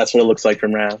 that's what it looks like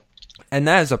from now. And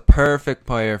that is a perfect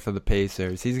player for the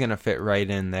Pacers. He's gonna fit right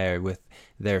in there with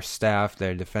their staff,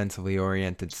 their defensively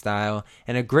oriented style,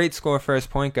 and a great score-first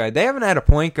point guard. They haven't had a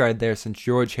point guard there since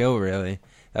George Hill, really.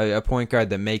 A point guard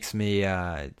that makes me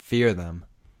fear them.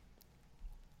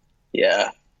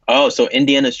 Yeah. Oh, so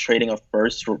Indiana's trading a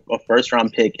first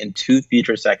round pick and 2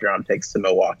 future second round picks to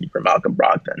Milwaukee for Malcolm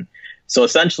Brogdon. So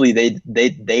essentially, they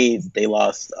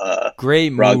lost.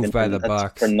 Great Brogdon move by the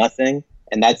Bucks for nothing,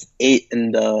 and that's 8.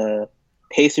 And the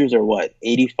Pacers are what,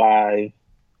 85.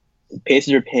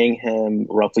 Pacers are paying him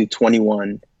roughly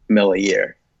 $21 million a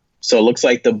year. So it looks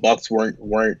like the Bucks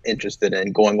weren't interested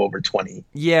in going over 20.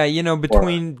 Yeah, you know,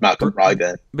 between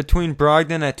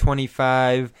Brogdon at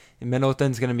 25,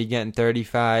 Middleton's going to be getting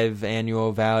 35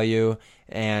 annual value,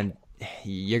 and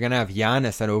you're going to have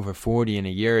Giannis at over 40 in a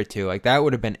year or two. Like, that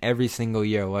would have been every single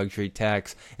year luxury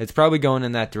tax. It's probably going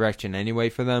in that direction anyway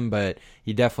for them, but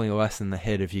you definitely lessen the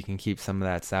hit if you can keep some of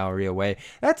that salary away.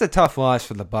 That's a tough loss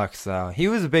for the Bucks, though. He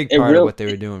was a big part of what they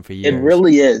were doing for years. It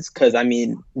really is, because, I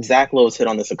mean, Zach Lowe's hit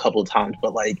on this a couple of times,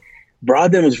 but, like,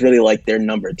 Brogdon was really, like, their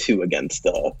number 2 against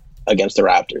the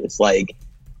Raptors. Like,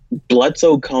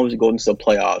 Bledsoe goes into the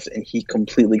playoffs, and he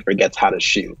completely forgets how to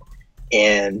shoot.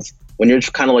 And when you're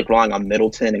kind of like relying on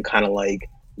Middleton and kind of like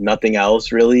nothing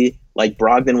else really, like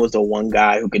Brogdon was the one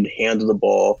guy who could handle the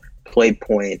ball, play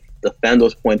point, defend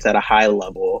those points at a high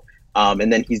level,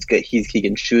 and then he's good. He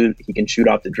can shoot. He can shoot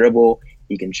off the dribble.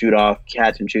 He can shoot off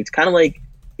catch and shoots. Kind of like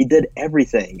he did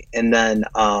everything. And then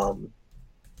to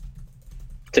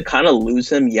kind of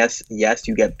lose him, yes,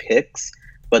 you get picks,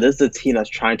 but this is a team that's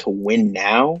trying to win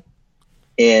now,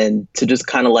 and to just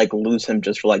kind of like lose him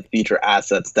just for like future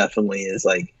assets definitely is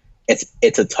like.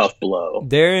 It's a tough blow.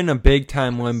 They're in a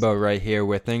big-time limbo right here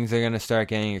where things are going to start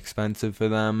getting expensive for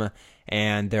them,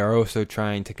 and they're also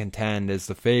trying to contend as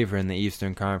the favorite in the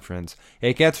Eastern Conference.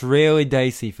 It gets really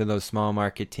dicey for those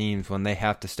small-market teams when they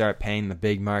have to start paying the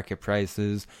big market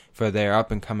prices for their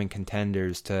up-and-coming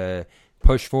contenders to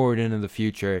push forward into the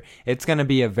future. It's going to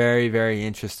be a very, very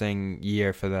interesting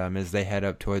year for them as they head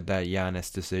up toward that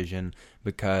Giannis decision,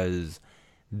 because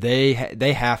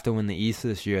They have to win the East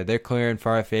this year. They're clear and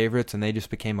far favorites, and they just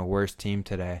became a worse team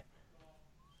today.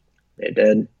 They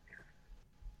did.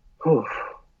 Whew.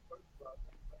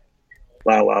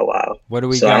 Wow. What do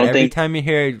we got? Every time you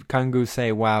hear Kungu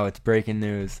say, wow, it's breaking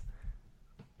news.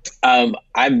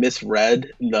 I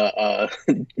misread the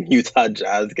Utah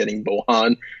Jazz getting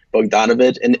Bojan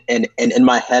Bogdanovic, and in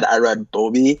my head I read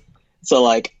Bobby, So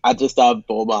like I just thought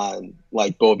Boban,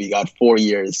 like Bobby, got 4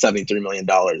 years, $73 million.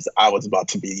 I was about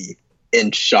to be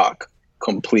in shock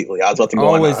completely. I was about to go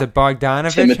on Oh, is a it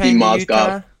Bogdanovich Timothy heading to Mozgov.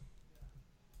 Utah?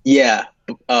 Yeah,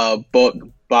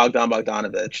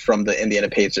 Bogdanovich from the Indiana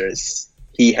Pacers.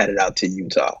 He headed out to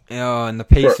Utah. Oh, and the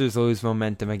For, Pacers lose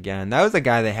momentum again. That was a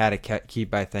guy they had to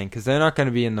keep, I think, because they're not going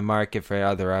to be in the market for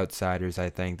other outsiders, I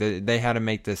think. They had to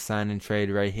make this sign and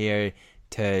trade right here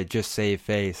to just save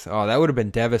face. Oh, that would have been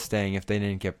devastating if they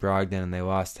didn't get Brogdon and they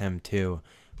lost him too.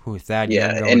 With Thad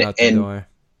Young yeah, going out the door.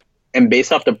 and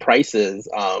based off the prices,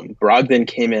 Brogdon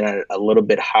came in at a little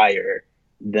bit higher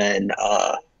than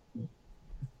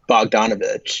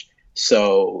Bogdanovich.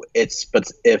 So it's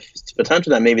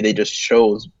potential that maybe they just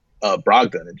chose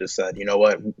Brogdon and just said, you know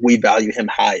what, we value him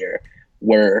higher.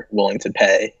 We're willing to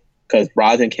pay because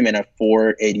Brogdon came in at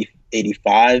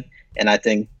 485, and I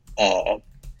think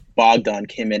Bogdan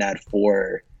came in at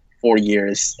 4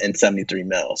 years and 73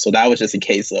 mil. So that was just a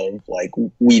case of like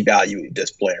we value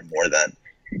this player more than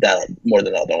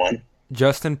the other one.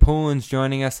 Justin Poolin's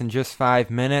joining us in just 5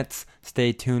 minutes.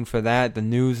 Stay tuned for that. The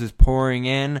news is pouring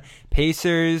in.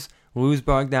 Pacers lose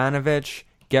Bogdanovich,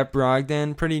 get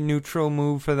Brogdon. Pretty neutral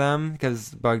move for them because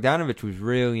Bogdanovich was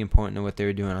really important to what they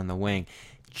were doing on the wing.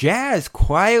 Jazz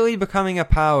quietly becoming a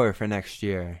power for next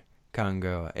year,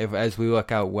 Congo, as we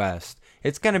look out west.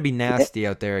 It's going to be nasty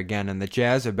out there again, and the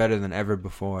Jazz are better than ever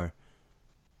before.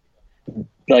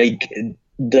 Like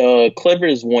the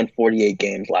Clippers won 48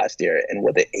 games last year and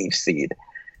were the 8th seed.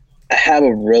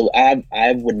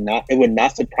 It would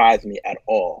not surprise me at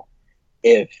all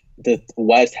if the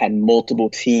West had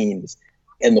multiple teams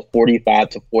in the 45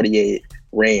 to 48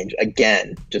 range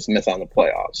again, just miss on the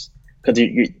playoffs. Because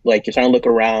you're trying to look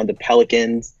around. The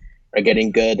Pelicans are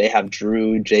getting good. They have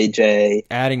Drew, JJ,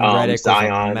 adding Redick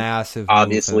Zion, was a massive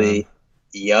obviously.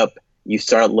 Yep. You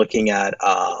start looking at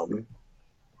a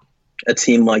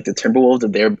team like the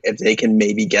Timberwolves, if they can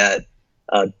maybe get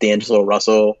D'Angelo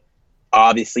Russell.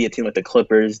 Obviously, a team like the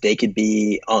Clippers, they could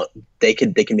maybe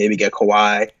get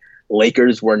Kawhi.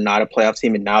 Lakers were not a playoff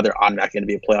team, and now they're automatically going to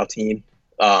be a playoff team.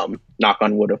 Knock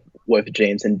on wood with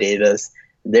James and Davis.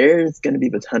 There's going to be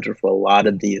potential for a lot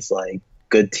of these like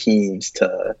good teams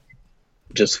to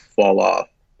just fall off.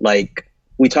 Like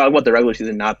we talk about the regular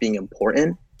season not being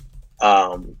important,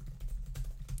 but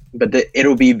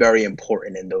it'll be very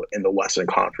important in the Western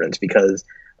Conference because,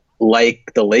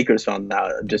 like the Lakers found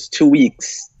out, just 2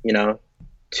 weeks,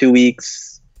 2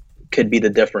 weeks could be the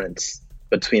difference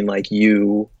between like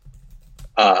you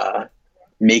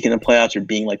making the playoffs or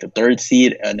being like the 3rd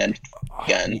seed and then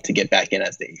again to get back in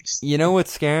as the 8th. You know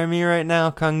what's scaring me right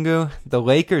now, Kungu? The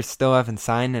Lakers still haven't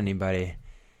signed anybody.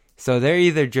 So they're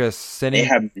either just sitting... They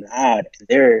have not.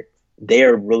 They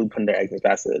are really putting their eggs in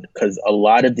basket because a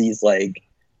lot of these like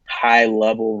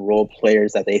high-level role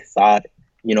players that they thought,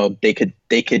 they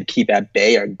could keep at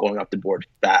bay are going off the board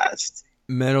fast.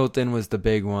 Middleton was the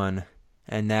big one.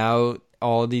 And now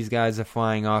all these guys are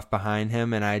flying off behind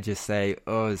him, and I just say,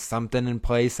 oh, is something in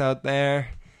place out there?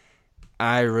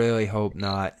 I really hope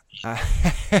not.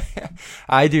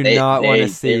 I do not want to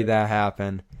see that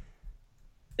happen.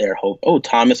 Their hope. Oh,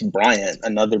 Thomas Bryant,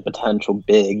 another potential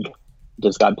big,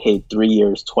 just got paid 3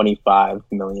 years, $25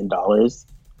 million.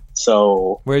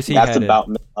 So where's he that's headed? About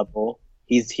mid-level.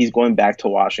 He's going back to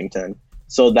Washington.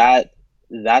 So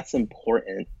that's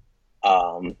important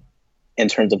in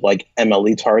terms of like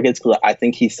MLE targets because I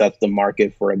think he sets the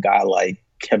market for a guy like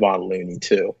Kevon Looney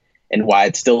too, and why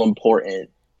it's still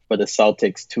important for the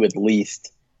Celtics to at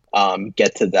least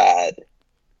get to that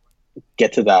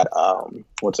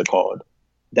what's it called,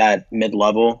 that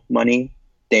mid-level money.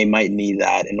 They might need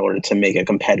that in order to make a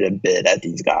competitive bid at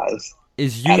these guys.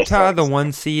 Is Utah the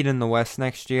 1 seed in the West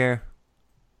next year?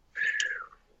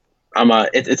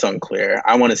 It's unclear.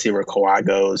 I want to see where Kawhi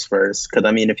goes first because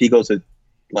I mean, if he goes to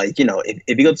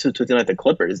if he goes to a team like the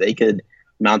Clippers, they could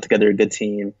mount together a good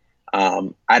team.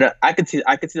 I could see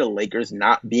the Lakers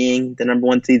not being the number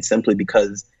 1 seed simply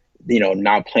because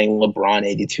not playing LeBron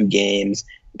 82 games.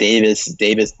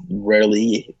 Davis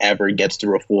rarely ever gets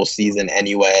through a full season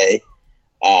anyway.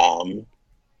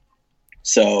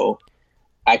 So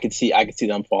I could see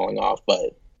them falling off,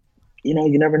 but you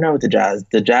never know with the Jazz.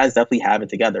 The Jazz definitely have it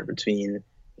together between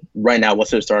right now.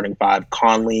 What's their starting 5?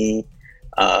 Conley,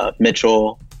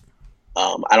 Mitchell.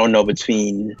 I don't know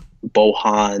between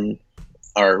Bohan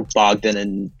or Bogdan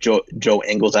and Joe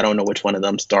Ingles. I don't know which one of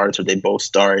them starts or they both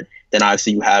start. Then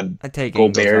obviously you have I take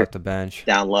Gobert Ingles off the bench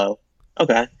down low.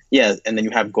 Okay, yeah, and then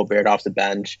you have Gobert off the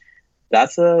bench.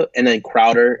 And then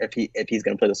Crowder if he's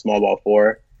gonna play the small ball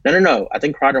 4. No. I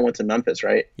think Crowder went to Memphis,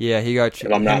 right? Yeah, he got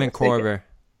him and Korver.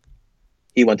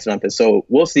 he went to Memphis. So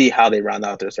we'll see how they round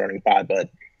out their starting five, but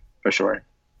for sure,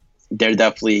 they're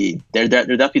definitely a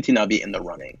team that'll be in the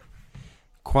running.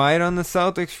 Quiet on the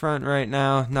Celtics front right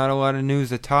now. Not a lot of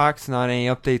news or talks, not any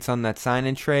updates on that sign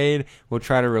and trade. We'll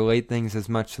try to relate things as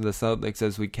much to the Celtics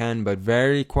as we can, but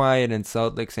very quiet in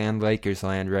Celtics and Lakers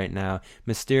land right now.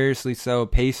 Mysteriously so.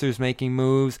 Pacers making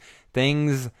moves.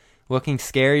 Things looking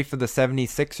scary for the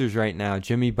 76ers right now.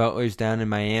 Jimmy Butler's down in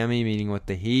Miami meeting with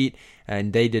the Heat,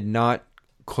 and they did not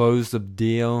close the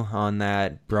deal on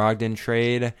that Brogdon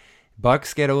trade.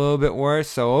 Bucks get a little bit worse,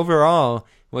 so overall,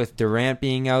 with Durant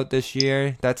being out this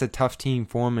year, that's a tough team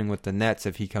forming with the Nets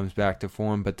if he comes back to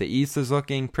form. But the East is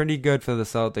looking pretty good for the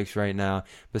Celtics right now,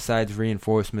 besides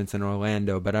reinforcements in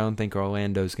Orlando. But I don't think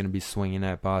Orlando's going to be swinging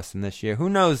at Boston this year. Who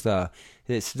knows, though?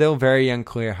 It's still very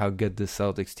unclear how good the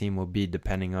Celtics team will be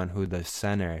depending on who the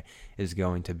center is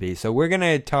going to be. So we're going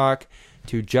to talk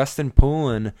to Justin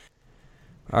Poulin.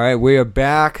 All right, we are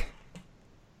back.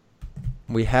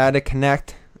 We had to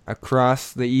connect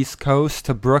across the East Coast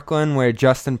to Brooklyn, where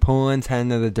Justin Poulin's heading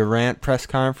to the Durant press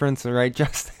conference. All right,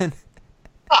 Justin?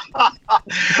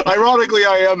 Ironically,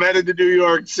 I am headed to New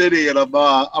York City, and I'm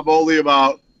only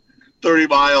about 30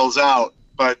 miles out.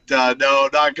 But no,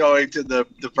 not going to the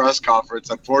press conference,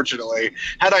 unfortunately.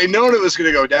 Had I known it was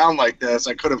going to go down like this,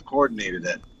 I could have coordinated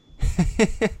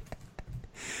it.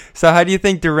 So how do you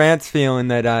think Durant's feeling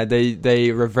that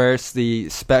they reversed the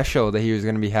special that he was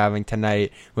going to be having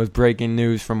tonight with breaking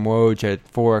news from Woj at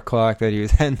 4 o'clock that he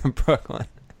was heading to Brooklyn?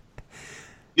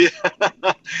 Yeah,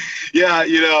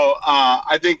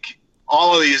 I think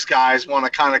all of these guys want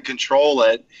to kind of control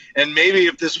it. And maybe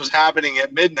if this was happening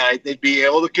at midnight, they'd be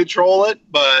able to control it.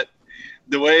 But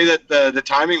the way that the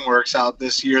timing works out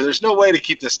this year, there's no way to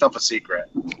keep this stuff a secret.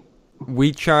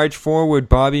 We charge forward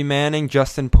Bobby Manning.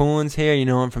 Justin Poulin's here. You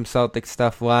know him from Celtic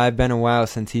Stuff Live. Been a while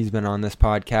since he's been on this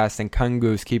podcast. And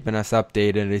Kungu's keeping us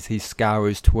updated as he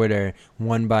scours Twitter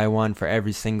one by one for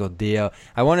every single deal.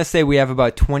 I want to say we have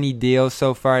about 20 deals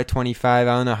so far, 25.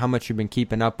 I don't know how much you've been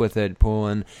keeping up with it,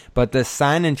 Poulin. But the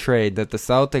sign and trade that the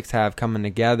Celtics have coming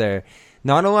together,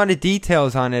 not a lot of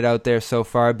details on it out there so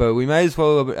far, but we might as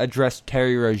well address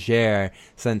Terry Rozier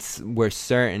since we're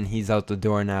certain he's out the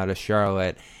door now to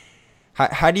Charlotte.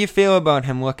 How do you feel about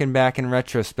him looking back in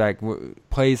retrospect?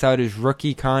 Plays out his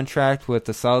rookie contract with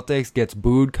the Celtics, gets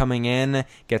booed coming in,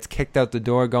 gets kicked out the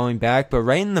door going back, but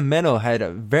right in the middle had a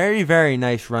very, very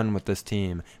nice run with this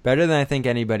team. Better than I think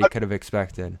anybody could have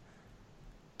expected.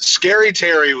 Scary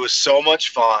Terry was so much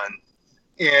fun.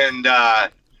 And,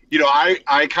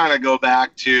 I kind of go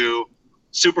back to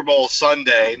Super Bowl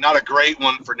Sunday. Not a great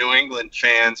one for New England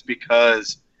fans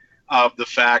because of the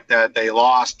fact that they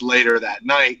lost later that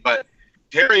night, but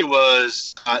Terry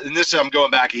was, and this I'm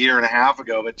going back a year and a half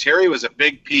ago, but Terry was a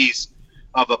big piece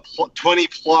of a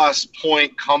 20-plus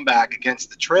point comeback against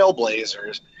the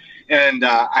Trailblazers. And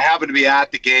I happened to be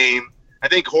at the game. I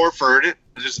think Horford,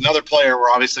 there's another player we're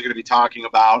obviously going to be talking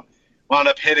about, wound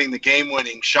up hitting the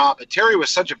game-winning shot. But Terry was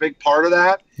such a big part of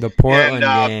that. The Portland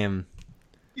game.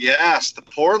 Yes, the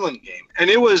Portland game. And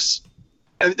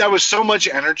that was so much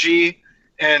energy,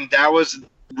 and that was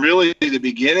really the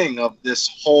beginning of this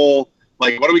whole –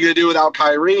 like, what are we going to do without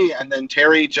Kyrie? And then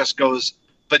Terry just goes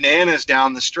bananas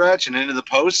down the stretch and into the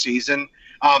postseason.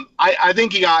 I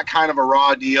think he got kind of a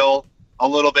raw deal a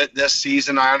little bit this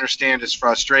season. I understand his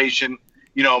frustration.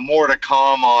 More to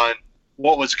come on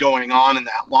what was going on in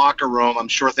that locker room. I'm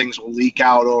sure things will leak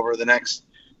out over the next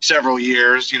several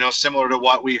years, similar to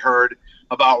what we heard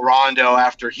about Rondo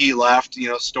after he left.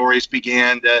 Stories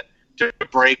began to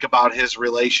break about his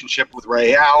relationship with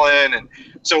Ray Allen. And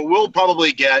so we'll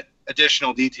probably get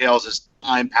additional details as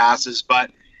time passes,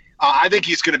 but I think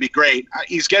he's going to be great.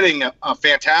 He's getting a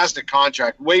fantastic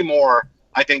contract, way more,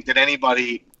 I think, than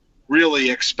anybody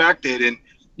really expected. And,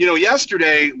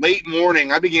 yesterday, late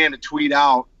morning, I began to tweet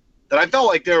out that I felt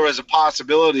like there was a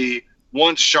possibility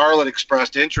once Charlotte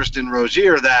expressed interest in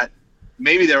Rozier that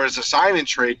maybe there was a sign-and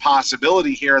trade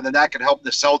possibility here, and that could help the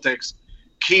Celtics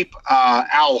keep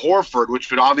Al Horford,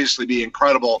 which would obviously be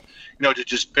incredible, to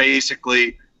just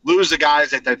basically lose the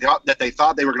guys that they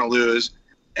thought they were going to lose,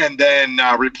 and then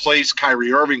replace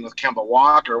Kyrie Irving with Kemba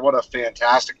Walker. What a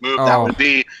fantastic move that would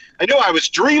be. I know I was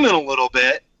dreaming a little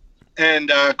bit,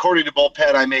 and according to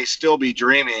Bullpen, I may still be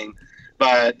dreaming,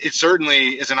 but it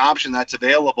certainly is an option that's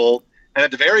available. And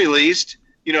at the very least,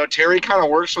 Terry kind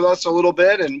of works with us a little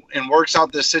bit and works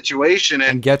out this situation.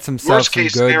 And gets himself some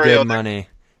good money.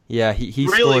 Yeah, he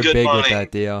really scored big money with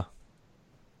that deal.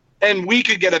 And we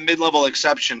could get a mid-level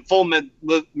exception, full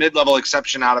mid-level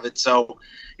exception out of it. So,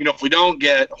 if we don't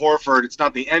get Horford, it's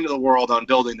not the end of the world on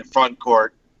building the front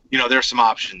court. there's some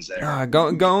options there.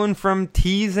 Going from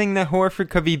teasing that Horford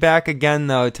could be back again,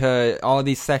 though, to all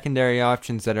these secondary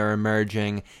options that are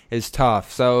emerging is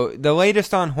tough. So the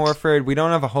latest on Horford, we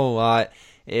don't have a whole lot.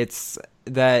 It's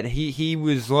that he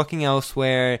was looking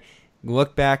elsewhere,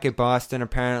 looked back at Boston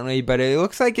apparently, but it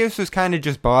looks like this was kind of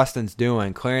just Boston's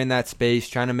doing, clearing that space,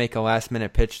 trying to make a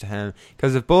last-minute pitch to him.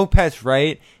 Because if Bullpet's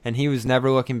right, and he was never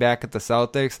looking back at the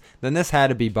Celtics, then this had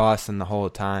to be Boston the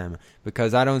whole time.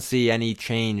 Because I don't see any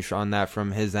change on that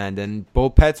from his end. And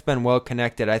Bullpet's been well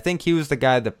connected. I think he was the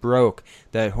guy that broke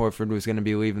that Horford was going to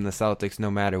be leaving the Celtics no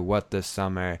matter what this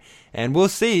summer. And we'll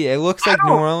see. It looks like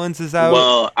New Orleans is out.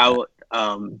 Well,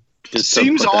 just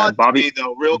seems odd to me,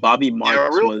 though. Bobby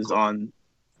Marks was on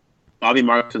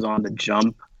the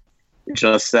Jump.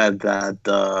 Just said that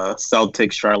the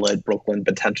Celtics, Charlotte, Brooklyn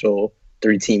potential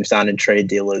 3-team sign and trade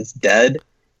deal is dead,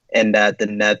 and that the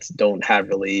Nets don't have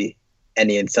really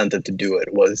any incentive to do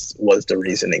it. Was the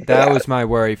reasoning? That was my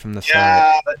worry from the start.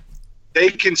 Yeah, but they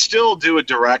can still do a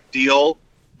direct deal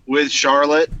with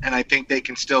Charlotte, and I think they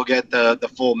can still get the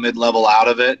full mid-level out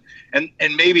of it. And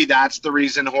maybe that's the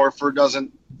reason Horford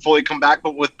doesn't fully come back.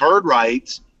 But with bird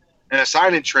rights and a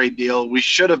sign and trade deal, we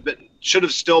should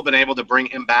have still been able to bring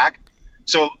him back.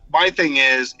 So my thing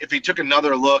is, if he took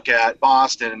another look at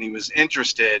Boston and he was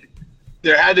interested,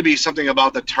 there had to be something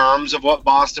about the terms of what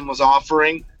Boston was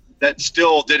offering that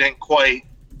still didn't quite,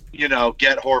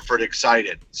 get Horford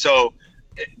excited. So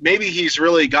maybe he's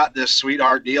really got this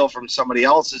sweetheart deal from somebody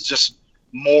else. It's just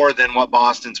more than what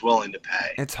Boston's willing to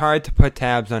pay. It's hard to put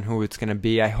tabs on who it's going to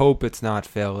be. I hope it's not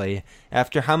Philly.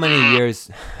 After how many years,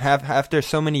 after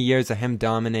so many years of him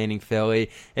dominating Philly,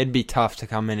 it'd be tough to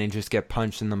come in and just get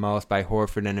punched in the mouth by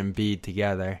Horford and Embiid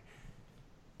together.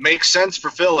 Makes sense for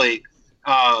Philly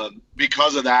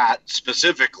because of that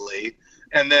specifically.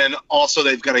 And then also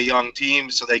they've got a young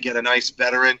team, so they get a nice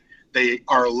veteran. They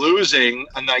are losing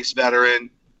a nice veteran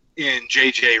in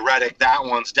J.J. Redick. That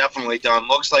one's definitely done.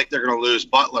 Looks like they're going to lose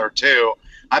Butler, too.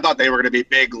 I thought they were going to be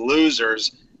big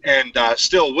losers and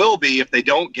still will be if they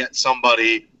don't get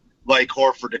somebody like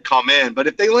Horford to come in. But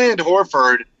if they land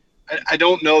Horford, I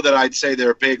don't know that I'd say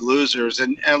they're big losers.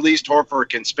 And at least Horford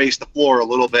can space the floor a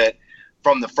little bit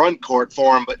from the front court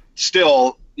for him. But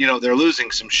still, they're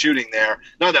losing some shooting there.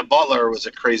 Not that Butler was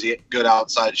a crazy good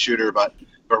outside shooter, but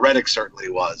Redick certainly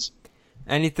was.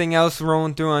 Anything else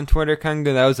rolling through on Twitter,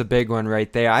 Kunga? That was a big one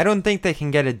right there. I don't think they can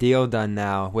get a deal done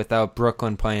now without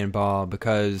Brooklyn playing ball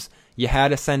because you had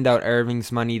to send out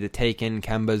Irving's money to take in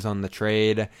Kemba's on the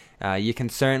trade. You can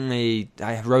certainly...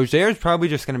 Rozier's probably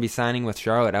just going to be signing with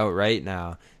Charlotte outright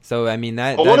now. So, I mean,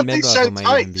 that mid-level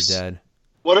might even be dead.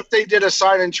 What if they did a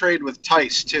sign and trade with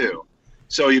Tice, too?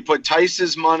 So you put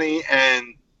Tice's money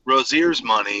and Rozier's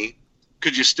money...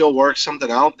 Could you still work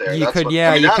something out there? You could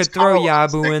throw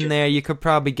Yabu in there. You could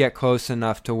probably get close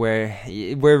enough to where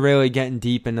we're really getting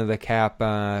deep into the cap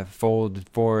fold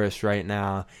for us right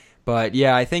now. But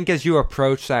yeah, I think as you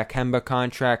approach that Kemba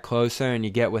contract closer and you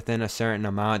get within a certain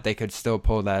amount, they could still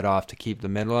pull that off to keep the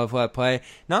middle-level at play.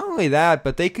 Not only that,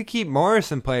 but they could keep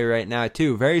Morris in play right now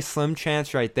too. Very slim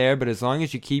chance right there, but as long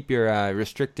as you keep your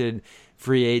restricted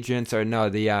free agents,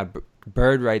 the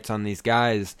bird rights on these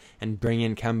guys and bring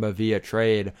in Kemba via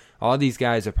trade, all these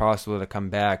guys are possible to come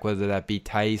back, whether that be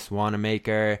Tice,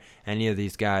 Wanamaker, any of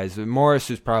these guys. Morris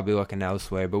is probably looking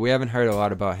elsewhere, but we haven't heard a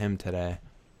lot about him today.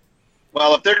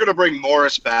 Well, if they're going to bring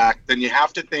Morris back, then you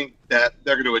have to think that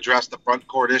they're going to address the front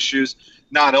court issues,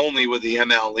 not only with the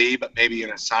MLE, but maybe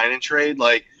in a sign and trade.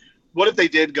 Like, what if they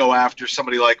did go after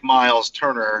somebody like Miles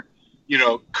Turner?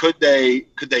 Could they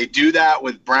do that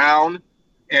with Brown?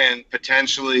 And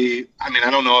potentially, I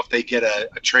don't know if they get a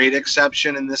trade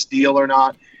exception in this deal or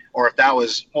not, or if that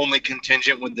was only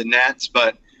contingent with the Nets.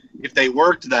 But if they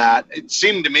worked that, it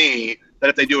seemed to me that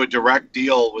if they do a direct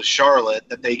deal with Charlotte,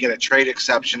 that they get a trade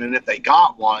exception. And if they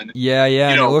got one, and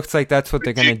it looks like that's what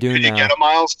they're going to do now. Can you get a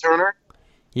Miles Turner?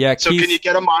 Yeah. So can you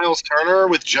get a Miles Turner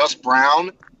with just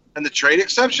Brown and the trade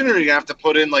exception, or are you going to have to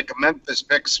put in like a Memphis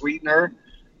pick sweetener?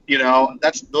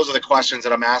 Those are the questions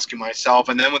that I'm asking myself.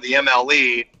 And then with the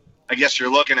MLE, I guess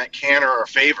you're looking at Canner or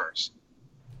Favors.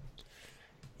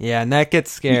 Yeah, and that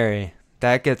gets scary.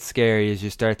 That gets scary as you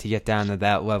start to get down to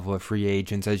that level of free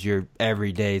agents as your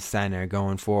everyday center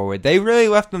going forward. They really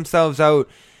left themselves out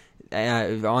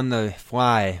on the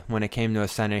fly when it came to a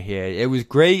center here. It was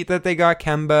great that they got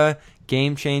Kemba.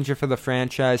 Game changer for the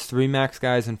franchise, 3 max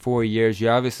guys in 4 years. You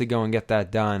obviously go and get that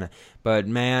done. But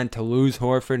man, to lose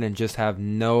Horford and just have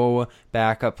no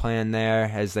backup plan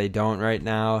there, as they don't right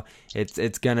now,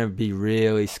 it's gonna be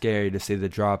really scary to see the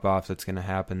drop off that's gonna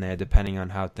happen there, depending on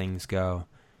how things go.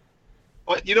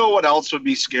 But you know what else would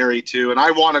be scary too? And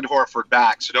I wanted Horford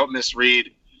back, so don't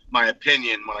misread my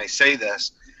opinion when I say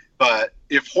this. But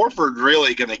if Horford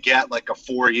really going to get like a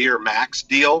 4-year max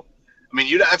deal, I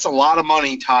mean, that's a lot of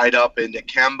money tied up into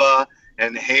Kemba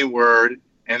and Hayward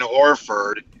and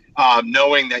Horford,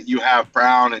 knowing that you have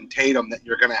Brown and Tatum that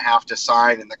you're going to have to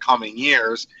sign in the coming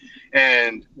years.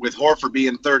 And with Horford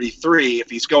being 33, if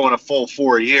he's going a full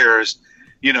 4 years,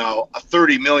 a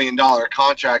 $30 million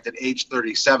contract at age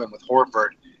 37 with Horford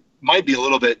might be a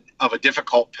little bit of a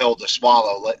difficult pill to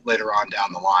swallow later on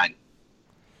down the line.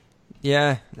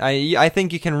 Yeah, I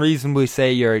think you can reasonably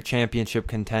say you're a championship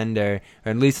contender,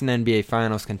 or at least an NBA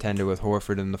Finals contender with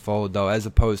Horford in the fold, though, as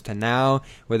opposed to now,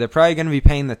 where they're probably going to be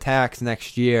paying the tax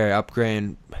next year,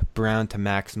 upgrading Brown to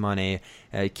max money,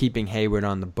 keeping Hayward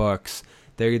on the books.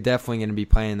 They're definitely going to be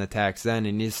paying the tax then,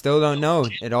 and you still don't know.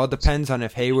 It all depends on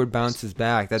if Hayward bounces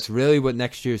back. That's really what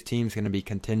next year's team's going to be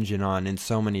contingent on in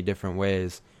so many different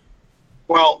ways.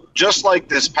 Well, just like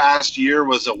this past year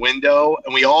was a window,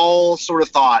 and we all sort of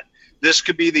thought this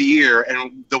could be the year,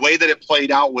 and the way that it played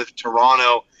out with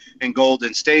Toronto and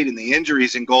Golden State and the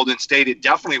injuries in Golden State, it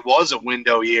definitely was a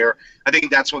window year. I think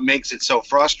that's what makes it so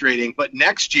frustrating. But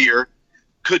next year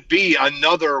could be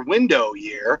another window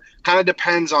year. Kind of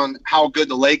depends on how good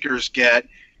the Lakers get.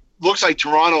 Looks like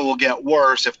Toronto will get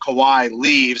worse if Kawhi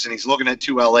leaves, and he's looking at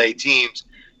 2 LA teams.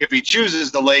 If he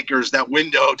chooses the Lakers, that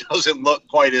window doesn't look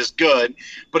quite as good.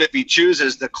 But if he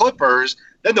chooses the Clippers,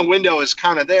 then the window is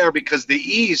kind of there, because the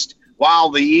East, while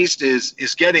the East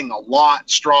is getting a lot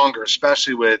stronger,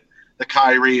 especially with the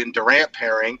Kyrie and Durant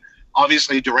pairing,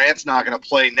 obviously Durant's not going to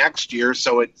play next year,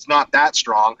 so it's not that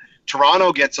strong.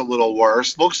 Toronto gets a little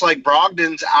worse. Looks like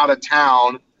Brogdon's out of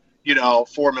town,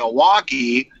 for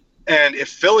Milwaukee. And if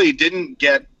Philly doesn't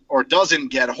get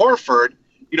Horford,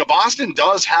 Boston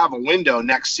does have a window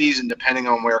next season depending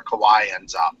on where Kawhi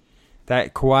ends up.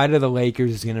 That Kawhi to the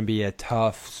Lakers is going to be a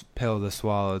tough pill to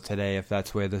swallow today if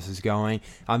that's where this is going.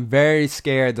 I'm very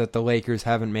scared that the Lakers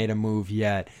haven't made a move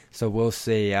yet, so we'll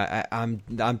see.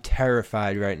 I'm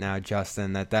terrified right now,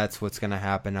 Justin, that's what's going to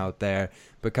happen out there,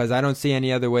 because I don't see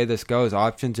any other way this goes.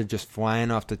 Options are just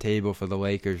flying off the table for the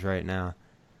Lakers right now.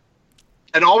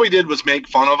 And all we did was make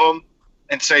fun of them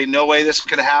and say, no way this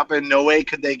could happen. No way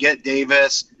could they get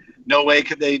Davis. No way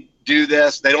could they do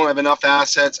this. They don't have enough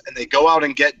assets, and they go out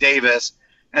and get Davis,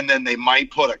 and then they might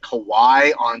put a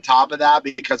Kawhi on top of that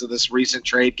because of this recent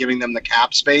trade giving them the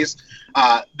cap space.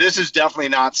 This is definitely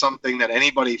not something that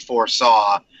anybody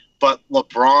foresaw, but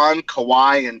LeBron,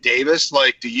 Kawhi, and Davis,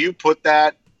 do you put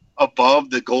that above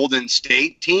the Golden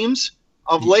State teams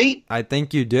of late? I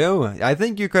think you do. I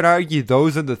think you could argue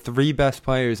those are the 3 best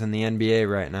players in the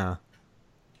NBA right now.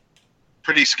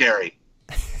 Pretty scary.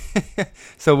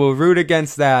 So we'll root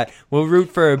against that. We'll root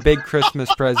for a big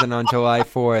Christmas present on July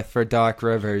 4th for Doc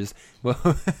Rivers.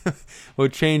 We'll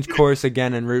change course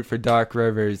again and root for Doc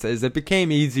Rivers, as it became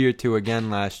easier to again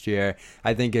last year.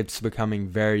 I think it's becoming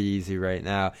very easy right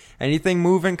now. Anything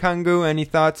moving, Kungu? Any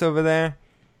thoughts over there?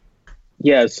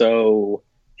 Yeah, so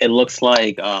it looks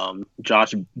like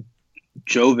Josh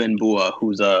Jovenbua,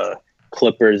 who's a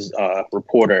Clippers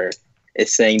reporter,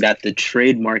 is saying that the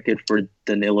trade market for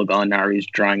Danilo Gallinari is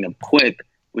drying up quick,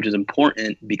 which is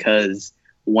important because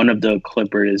one of the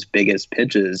Clippers' biggest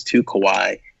pitches to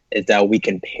Kawhi is that we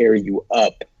can pair you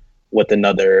up with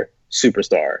another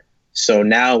superstar. So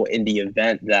now in the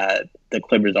event that the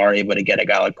Clippers are able to get a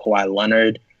guy like Kawhi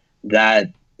Leonard,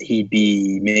 that he'd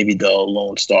be maybe the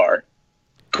lone star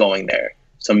going there.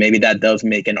 So maybe that does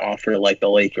make an offer like the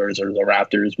Lakers or the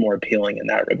Raptors more appealing in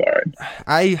that regard.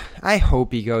 I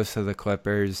hope he goes to the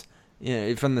Clippers.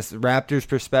 From the Raptors'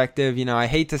 perspective, I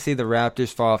hate to see the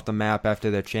Raptors fall off the map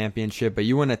after their championship, but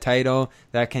you win a title,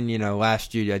 that can,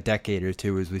 last you a decade or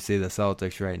two, as we see the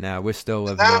Celtics right now. We're still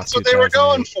living off 2008. That's what they were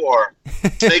going for.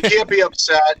 They can't be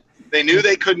upset. They knew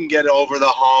they couldn't get over the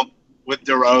hump with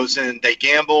DeRozan. They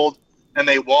gambled, and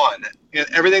they won.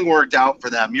 Everything worked out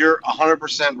for them. You're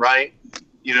 100% right.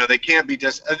 They can't be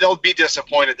they'll be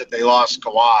disappointed that they lost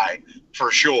Kawhi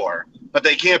for sure, but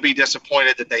they can't be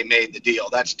disappointed that they made the deal.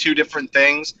 That's 2 different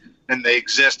things, and they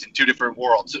exist in 2 different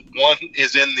worlds. One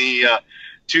is in the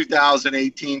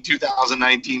 2018,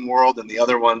 2019 world, and the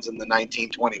other one's in the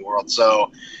 1920 world.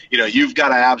 So, you've got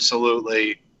to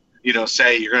absolutely,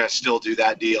 say you're going to still do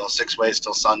that deal 6 ways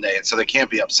till Sunday, and so they can't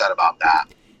be upset about that.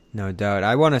 No doubt.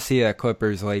 I want to see a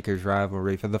Clippers-Lakers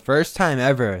rivalry. For the first time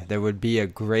ever, there would be a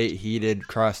great heated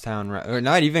or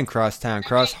not even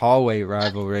cross-hallway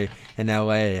rivalry in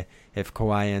LA if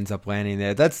Kawhi ends up landing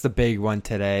there. That's the big one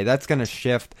today. That's going to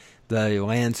shift the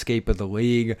landscape of the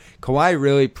league. Kawhi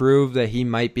really proved that he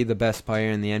might be the best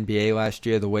player in the NBA last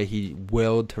year, the way he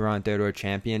willed Toronto to a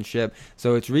championship.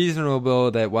 So it's reasonable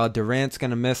that while Durant's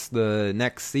going to miss the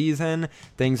next season,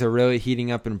 things are really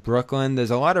heating up in Brooklyn.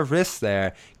 There's a lot of risks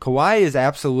there. Kawhi is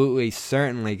absolutely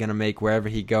certainly going to make wherever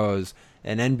he goes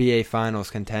an NBA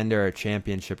Finals contender or a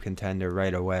championship contender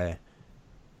right away.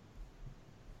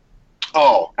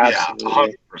 Oh, Absolutely. yeah,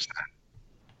 100%.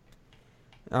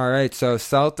 All right, so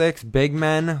Celtics, big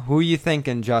men, who you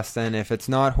thinking, Justin? If it's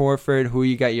not Horford, who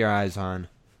you got your eyes on?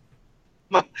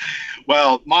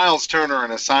 Well, Miles Turner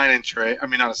in a sign-in trade, I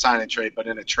mean, not a sign-in trade, but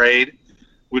in a trade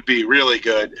would be really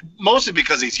good, mostly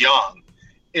because he's young.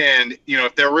 And,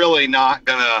 if they're really not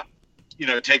going to,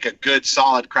 take a good,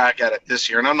 solid crack at it this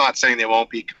year, and I'm not saying they won't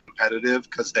be competitive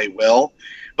because they will,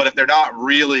 but if they're not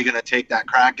really going to take that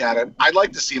crack at it, I'd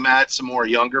like to see him add some more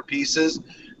younger pieces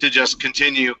to just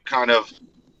continue kind of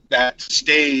that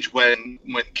stage when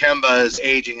Kemba is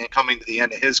aging and coming to the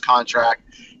end of his contract.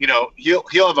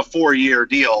 He'll have a 4-year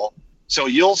deal, so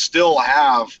you'll still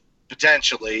have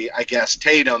potentially, I guess,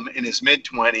 Tatum in his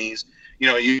mid-20s.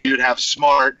 You'd have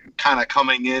Smart kind of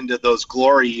coming into those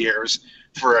glory years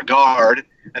for a guard,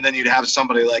 and then you'd have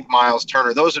somebody like Miles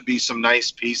Turner. Those would be some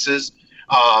nice pieces.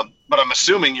 But I'm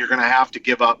assuming you're going to have to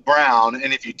give up Brown.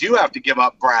 And if you do have to give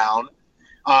up Brown,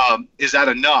 is that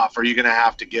enough? Or are you going to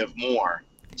have to give more?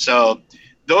 So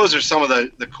those are some of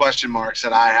the question marks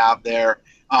that I have there.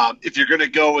 If you're going to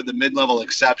go with the mid-level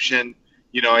exception,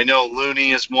 I know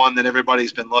Looney is one that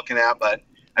everybody's been looking at, but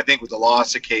I think with the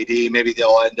loss of KD, maybe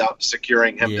they'll end up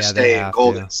securing him to stay in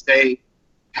Golden State.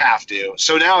 Have to.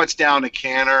 So now it's down to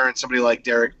Canner and somebody like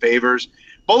Derek Favors.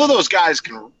 Both of those guys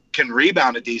can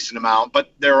rebound a decent amount,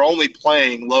 but they're only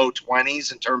playing low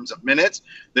 20s in terms of minutes.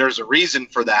 There's a reason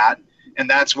for that, and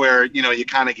that's where you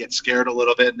kind of get scared a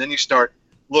little bit, and then you start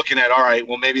looking at, all right,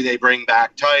 well, maybe they bring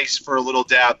back Tice for a little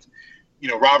depth.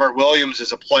 Robert Williams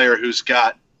is a player who's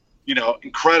got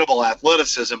incredible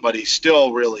athleticism, but he's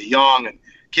still really young, and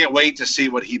can't wait to see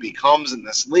what he becomes in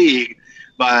this league.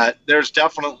 But there's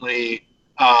definitely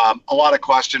a lot of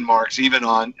question marks even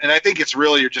on, and I think it's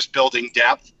really you're just building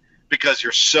depth because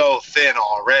you're so thin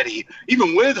already.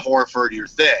 Even with Horford, you're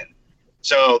thin.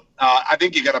 So I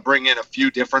think you got to bring in a few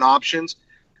different options.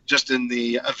 Just in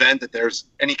the event that there's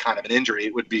any kind of an injury,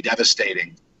 it would be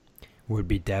devastating. Would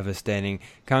be devastating.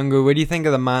 Kongu, what do you think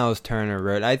of the Miles Turner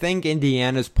route? I think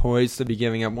Indiana's poised to be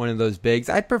giving up one of those bigs.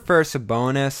 I'd prefer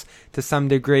Sabonis to some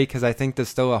degree because I think there's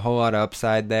still a whole lot of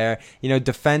upside there.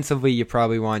 Defensively, you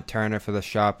probably want Turner for the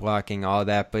shot blocking, all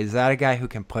that, but is that a guy who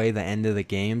can play the end of the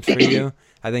games for you?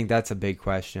 I think that's a big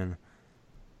question.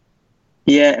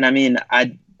 Yeah, and I mean,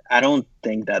 I don't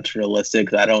think that's realistic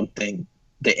because I don't think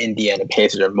the Indiana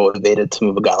Pacers are motivated to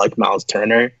move a guy like Miles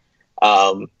Turner.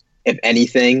 If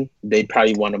anything, they'd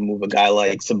probably want to move a guy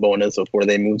like Sabonis before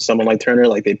they move someone like Turner.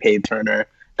 Like they paid Turner.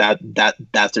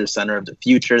 That's their center of the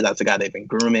future. That's the guy they've been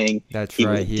grooming. That's he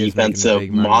right. was a defensive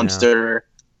monster.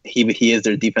 He is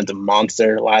their defensive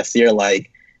monster last year. Like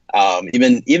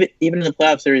even in the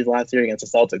playoff series last year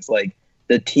against the Celtics, like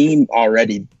the team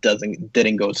already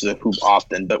didn't go to the hoop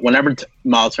often. But whenever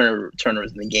Miles Turner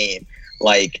was in the game,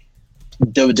 like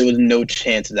there was no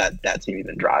chance of that team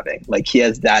even driving. Like he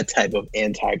has that type of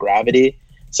anti-gravity.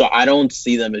 So I don't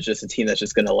see them as just a team that's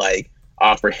just gonna like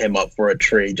offer him up for a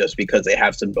trade just because they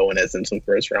have some bonus and some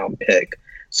first round pick.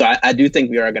 So I do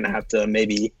think we are gonna have to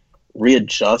maybe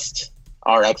readjust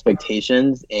our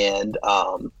expectations and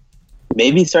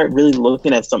maybe start really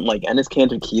looking at something like Enes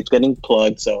Kanter keeps getting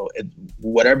plugged. So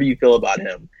whatever you feel about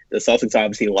him, the Celtics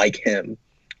obviously like him,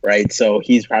 right? So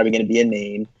he's probably going to be a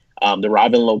name. The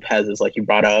Robin Lopez is like you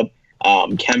brought up.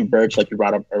 Kem Birch, like you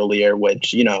brought up earlier,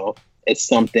 which, it's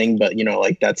something, but,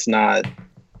 like that's not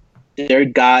 – there are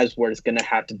guys where it's going to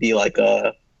have to be like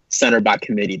a center by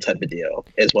committee type of deal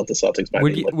is what the Celtics might be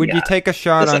looking at. Would you take a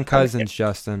shot on Cousins,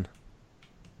 Justin?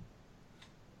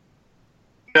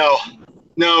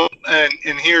 No,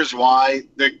 and here's why.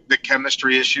 The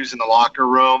chemistry issues in the locker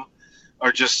room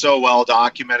are just so well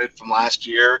documented from last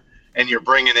year, and you're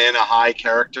bringing in a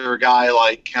high-character guy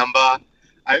like Kemba.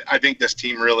 I think this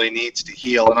team really needs to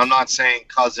heal, and I'm not saying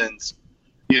Cousins,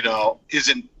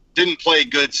 didn't play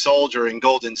good soldier in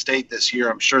Golden State this year.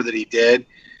 I'm sure that he did,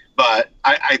 but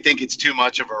I think it's too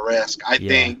much of a risk. I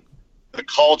think the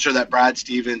culture that Brad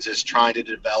Stevens is trying to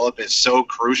develop is so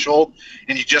crucial,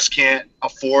 and you just can't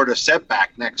afford a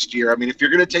setback next year. I mean, if you're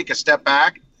going to take a step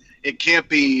back, it can't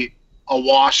be a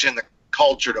wash in the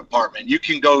culture department. You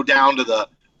can go down to the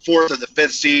 4th or the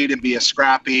 5th seed and be a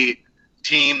scrappy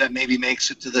team that maybe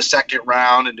makes it to the second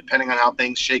round, and depending on how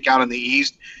things shake out in the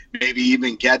East, maybe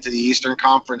even get to the Eastern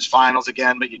Conference Finals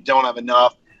again, but you don't have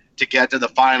enough to get to the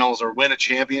finals or win a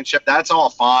championship. That's all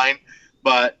fine.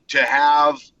 But to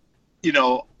have,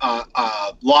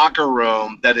 a locker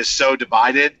room that is so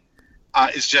divided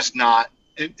is just not –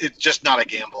 it's just not a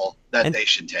gamble that they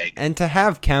should take. And to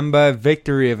have Kemba,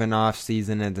 victory of an off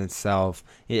season in itself,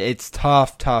 it's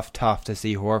tough to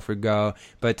see Horford go.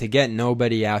 But to get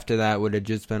nobody after that would have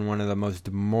just been one of the most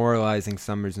demoralizing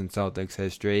summers in Celtics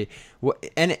history.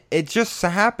 And it just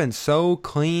happened so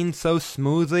clean, so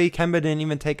smoothly. Kemba didn't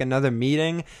even take another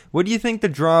meeting. What do you think the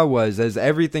draw was, as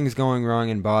everything's going wrong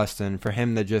in Boston, for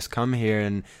him to just come here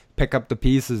and pick up the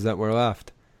pieces that were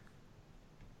left?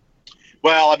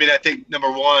 Well, I mean, I think,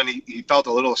 number one, he felt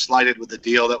a little slighted with the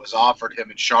deal that was offered him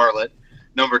in Charlotte.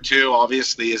 Number two,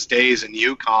 obviously, his days in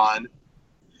UConn.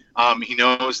 He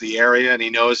knows the area, and he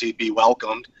knows he'd be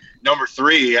welcomed. Number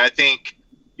three, I think,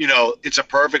 it's a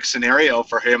perfect scenario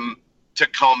for him to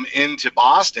come into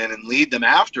Boston and lead them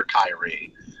after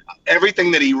Kyrie. Everything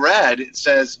that he read, it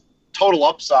says total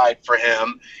upside for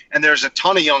him, and there's a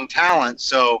ton of young talent.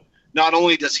 So not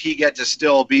only does he get to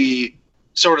still be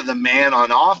sort of the man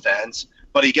on offense,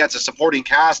 but he gets a supporting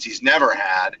cast he's never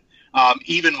had,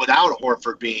 even without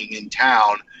Horford being in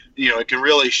town. It can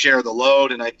really share the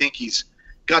load, and I think he's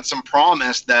got some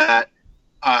promise that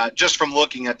just from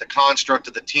looking at the construct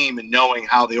of the team and knowing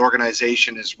how the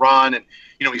organization is run, and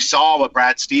he saw what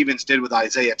Brad Stevens did with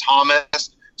Isaiah Thomas,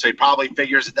 so he probably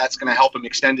figures that that's going to help him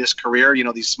extend his career.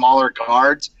 These smaller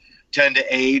guards tend to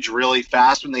age really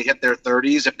fast when they hit their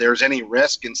 30s. If there's any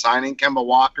risk in signing Kemba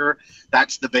Walker,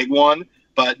 that's the big one.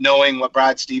 But knowing what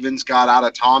Brad Stevens got out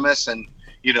of Thomas, and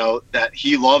that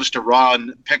he loves to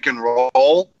run pick and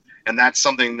roll, and that's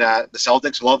something that the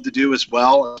Celtics love to do as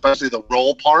well, especially the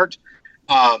roll part.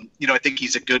 I think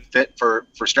he's a good fit for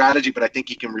strategy, but I think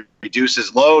he can reduce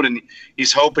his load, and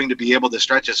he's hoping to be able to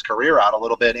stretch his career out a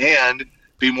little bit and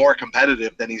be more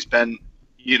competitive than he's been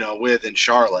with in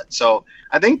Charlotte. So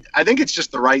I think it's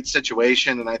just the right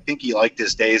situation, and I think he liked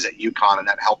his days at UConn, and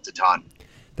that helped a ton.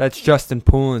 That's Justin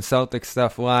Poole and Celtic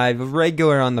Stuff Live, a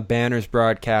regular on the Banners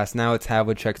broadcast. Now it's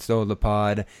Havlicek stole the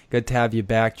pod. Good to have you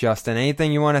back, Justin.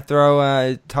 Anything you want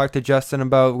to talk to Justin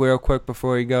about real quick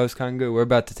before he goes, Kungu? We're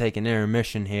about to take an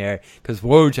intermission here because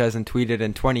Woj hasn't tweeted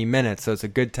in 20 minutes, so it's a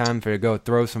good time for to go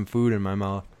throw some food in my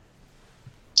mouth.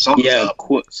 So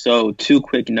 2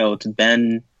 quick notes.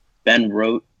 Ben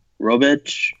Roback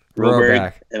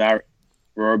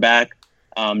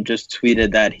just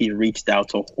tweeted that he reached out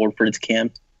to Horford's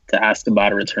camp to ask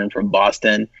about a return from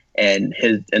Boston, and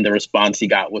the response he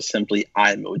got was simply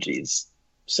eye emojis.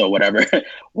 So whatever that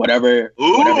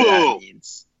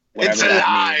means. It's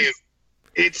alive.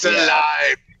 It's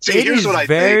alive. See, here's what I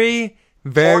think.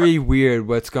 Very weird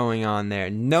what's going on there.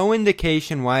 No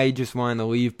indication why he just wanted to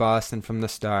leave Boston from the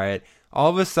start. All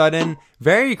of a sudden,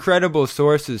 very credible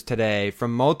sources today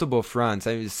from multiple fronts.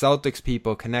 Celtics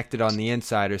people connected on the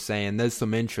inside are saying there's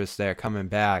some interest there coming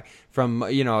back from,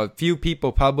 a few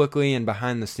people publicly and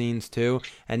behind the scenes too.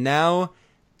 And now,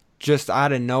 just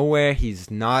out of nowhere,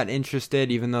 he's not interested,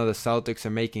 even though the Celtics are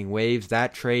making waves.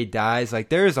 That trade dies.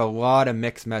 There's a lot of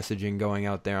mixed messaging going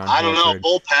out there on I don't Horford. know,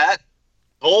 Bull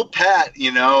Pat,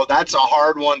 that's a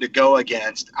hard one to go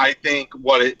against. I think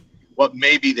what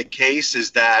may be the case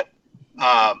is that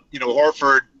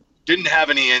Horford didn't have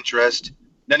any interest.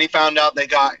 Then he found out they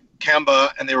got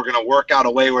Kemba and they were going to work out a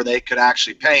way where they could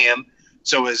actually pay him.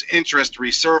 So his interest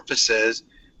resurfaces.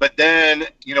 But then,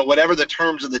 whatever the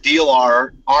terms of the deal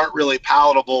aren't really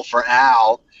palatable for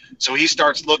Al. So he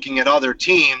starts looking at other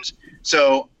teams.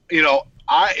 So,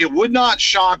 it would not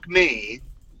shock me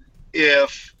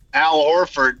if Al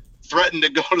Horford threatened to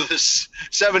go to the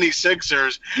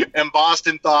 76ers and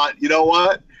Boston thought, you know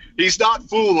what? He's not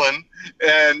fooling,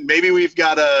 and maybe we've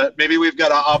got to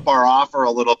up our offer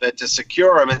a little bit to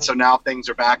secure him, and so now things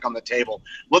are back on the table.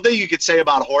 One thing you could say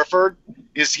about Horford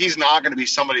is he's not going to be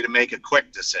somebody to make a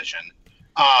quick decision.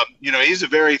 He's a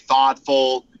very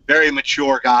thoughtful, very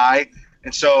mature guy,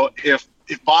 and so if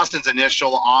Boston's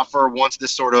initial offer, once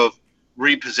this sort of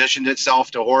repositioned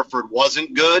itself to Horford,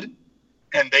 wasn't good,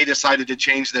 and they decided to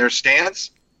change their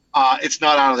stance, it's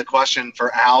not out of the question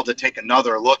for Al to take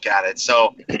another look at it.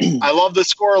 So I love the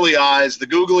squirrely eyes. The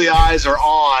googly eyes are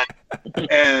on.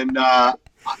 And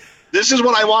this is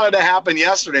what I wanted to happen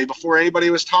yesterday before anybody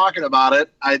was talking about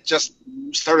it. I just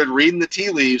started reading the tea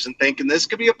leaves and thinking this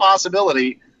could be a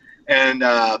possibility. And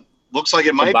looks like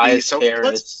it might be. So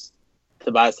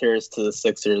Tobias Harris to the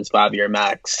Sixers, 5-year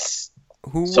max.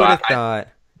 Who would have thought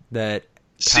that?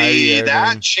 See,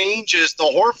 that changes the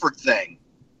Horford thing.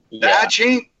 Yeah.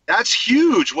 That's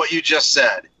huge what you just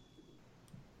said.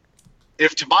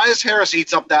 If Tobias Harris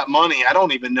eats up that money, I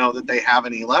don't even know that they have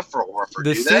any left for Horford.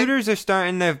 The suitors are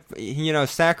starting to,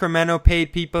 Sacramento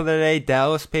paid people today,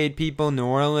 Dallas paid people, New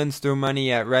Orleans threw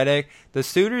money at Redick. The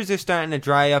suitors are starting to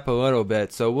dry up a little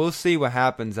bit, so we'll see what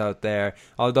happens out there.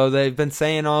 Although they've been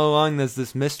saying all along there's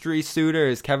this mystery suitor,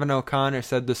 as Kevin O'Connor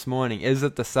said this morning. Is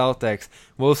it the Celtics?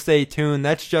 We'll stay tuned.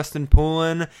 That's Justin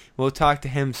Poulin. We'll talk to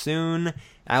him soon.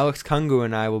 Alex Kungu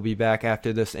and I will be back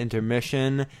after this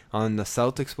intermission on the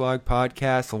Celtics Blog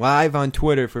Podcast, live on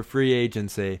Twitter for free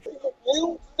agency.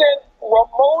 You sent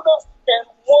Ramona and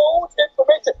Woj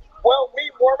information. Well, we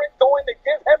weren't going to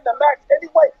give him the max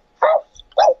anyway. How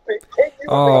stupid can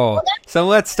you be? So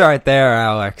let's start there,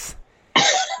 Alex.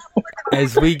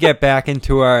 As we get back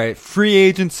into our free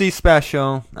agency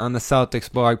special on the Celtics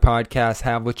Blog Podcast,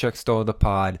 Havlicek stole the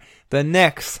pod. The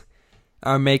Knicks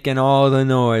are making all the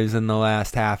noise in the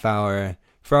last half hour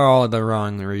for all the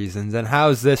wrong reasons. And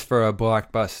how's this for a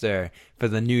blockbuster for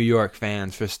the New York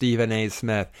fans, for Stephen A.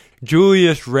 Smith?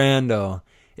 Julius Randle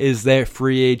is their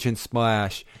free agent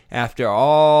splash after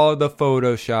all the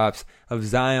photoshops of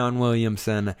Zion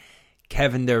Williamson,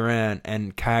 Kevin Durant,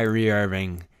 and Kyrie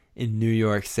Irving in New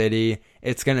York City.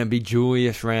 It's going to be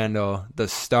Julius Randle, the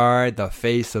star, the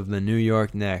face of the New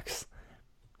York Knicks.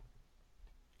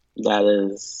 That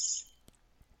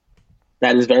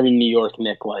is very New York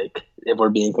Knick-like, if we're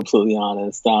being completely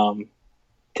honest.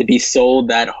 To be sold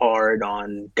that hard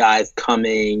on guys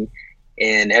coming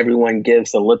and everyone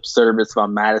gives a lip service about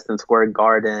Madison Square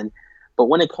Garden. But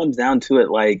when it comes down to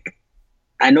it, like,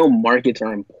 I know markets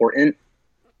are important,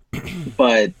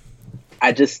 but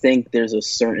I just think there's a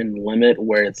certain limit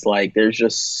where it's like there's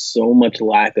just so much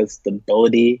lack of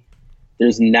stability.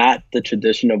 There's not the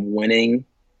tradition of winning,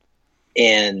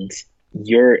 and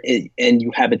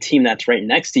you have a team that's right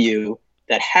next to you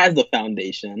that has the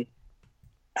foundation,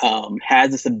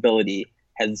 has this ability,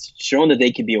 has shown that they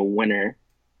could be a winner,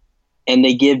 and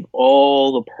they give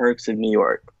all the perks of New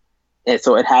York. And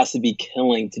so it has to be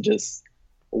killing to just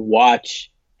watch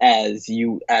as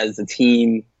the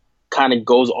team kind of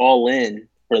goes all in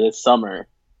for this summer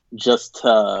just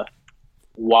to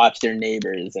watch their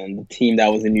neighbors and the team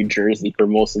that was in New Jersey for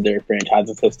most of their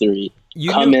franchise's history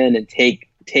come in and take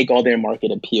all their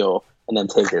market appeal and then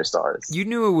take their stars. You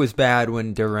knew it was bad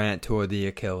when Durant tore the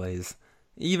Achilles.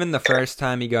 Even the first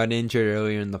time he got injured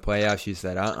earlier in the playoffs, you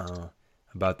said,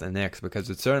 about the Knicks, because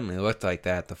it certainly looked like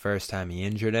that the first time he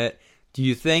injured it. Do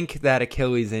you think that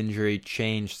Achilles injury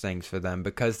changed things for them?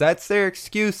 Because that's their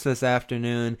excuse this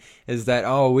afternoon, is that,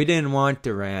 we didn't want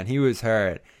Durant. He was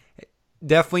hurt.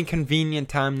 Definitely convenient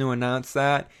time to announce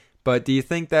that. But do you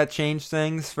think that changed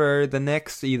things for the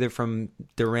Knicks, either from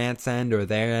Durant's end or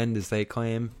their end, as they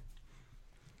claim?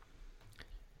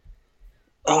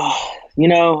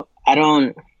 I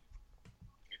don't.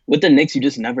 With the Knicks, you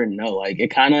just never know. Like, it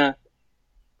kind of.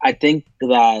 I think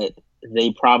that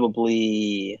they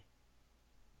probably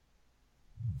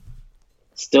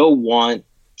still want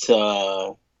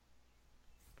to,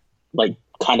 like,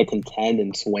 kind of contend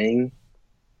and swing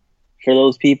for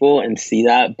those people and see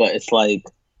that, but it's like,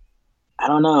 I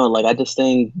don't know. Like, I just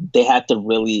think they have to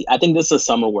really. I think this is a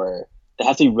summer where they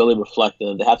have to be really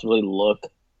reflective. They have to really look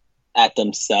at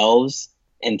themselves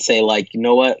and say, like, you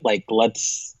know what? Like,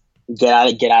 let's get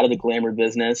out of the glamour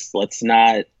business. Let's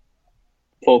not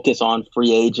focus on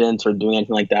free agents or doing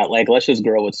anything like that. Like, let's just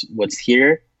grow what's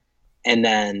here, and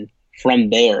then from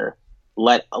there,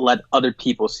 let other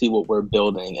people see what we're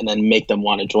building, and then make them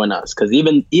want to join us. Because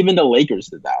even the Lakers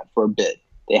did that for a bit.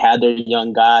 They had their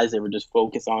young guys. They were just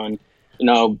focused on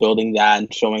building that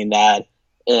and showing that.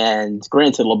 And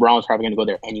granted, LeBron was probably going to go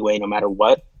there anyway, no matter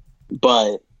what.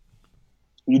 But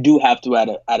you do have to at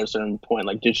a certain point,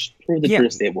 like, just prove that you're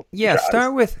stable. Yeah,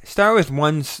 start with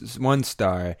one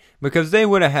star, because they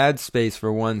would have had space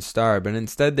for one star, but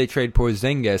instead they trade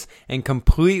Porzingis and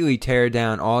completely tear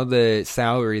down all the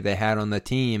salary they had on the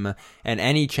team and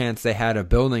any chance they had of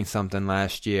building something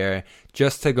last year,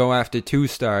 just to go after 2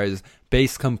 stars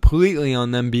based completely on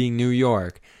them being New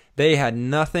York. They had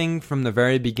nothing from the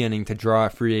very beginning to draw a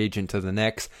free agent to the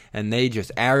Knicks, and they just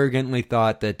arrogantly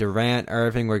thought that Durant,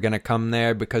 Irving were going to come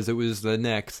there because it was the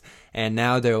Knicks, and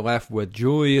now they're left with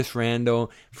Julius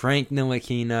Randle, Frank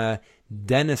Ntilikina,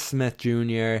 Dennis Smith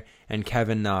Jr., and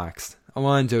Kevin Knox.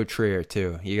 Alonzo Trier,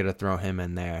 too. You got to throw him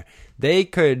in there. They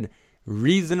could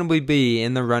reasonably be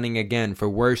in the running again for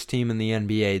worst team in the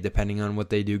NBA, depending on what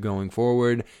they do going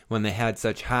forward, when they had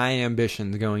such high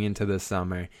ambitions going into this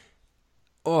summer.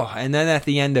 And then at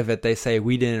the end of it, they say,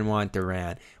 we didn't want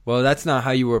Durant. Well, that's not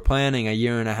how you were planning a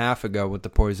year and a half ago with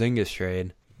the Porzingis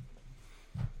trade.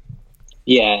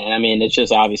 Yeah, and I mean it's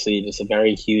just obviously just a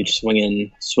very huge swing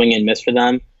and miss for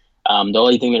them. The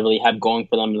only thing they really have going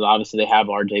for them is obviously they have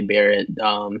R.J. Barrett.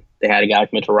 They had a guy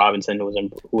like Mitchell Robinson who was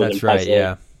That's right,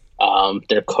 impressive. yeah.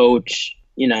 Their coach,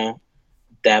 they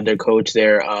have their coach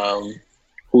there,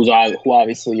 who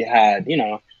obviously had,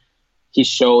 he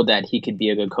showed that he could be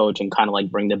a good coach and kind of like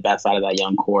bring the best out of that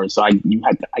young core. So I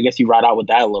guess you ride out with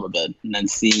that a little bit and then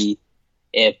see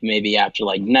if maybe after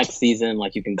like next season,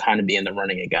 like you can kind of be in the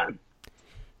running again.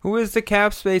 Who is the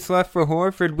cap space left for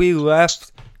Horford? We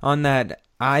left on that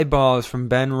eyeballs from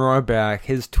Ben Rohrbach.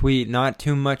 His tweet, not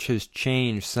too much has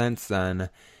changed since then.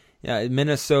 Yeah,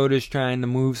 Minnesota's trying to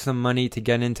move some money to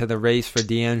get into the race for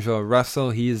D'Angelo Russell.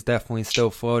 He is definitely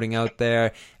still floating out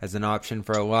there as an option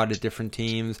for a lot of different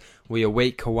teams. We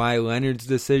await Kawhi Leonard's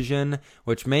decision,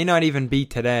 which may not even be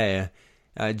today.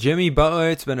 Jimmy Butler,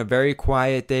 it's been a very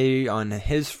quiet day on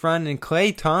his front, and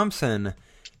Klay Thompson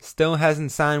still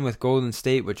hasn't signed with Golden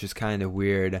State, which is kind of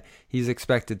weird. He's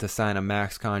expected to sign a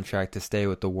max contract to stay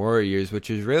with the Warriors,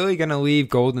 which is really going to leave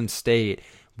Golden State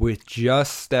with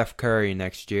just Steph Curry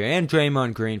next year, and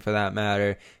Draymond Green for that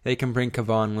matter. They can bring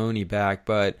Kevon Looney back,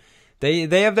 but they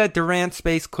have that Durant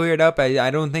space cleared up.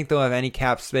 I don't think they'll have any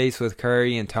cap space with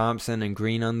Curry and Thompson and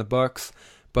Green on the books,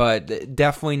 but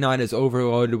definitely not as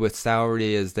overloaded with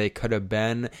salary as they could have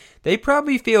been. They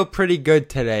probably feel pretty good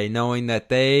today, knowing that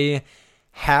they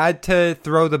had to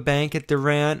throw the bank at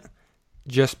Durant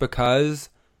just because,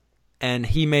 and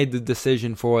he made the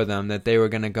decision for them that they were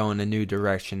going to go in a new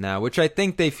direction now, which I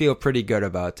think they feel pretty good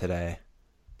about today.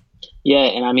 Yeah,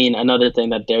 and I mean another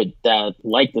thing that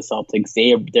like the Celtics,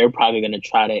 they're probably going to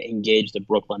try to engage the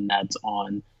Brooklyn Nets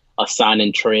on a sign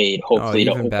and trade, hopefully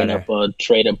to open up a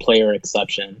trade and player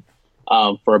exception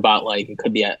for about like it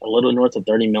could be a little north of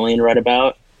 $30 million right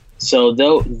about. So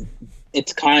though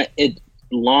it's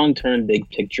long term big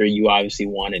picture, you obviously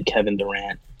wanted Kevin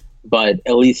Durant. But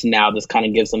at least now this kind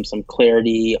of gives them some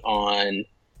clarity on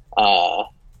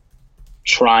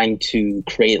trying to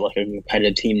create like a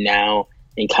competitive team now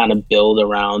and kind of build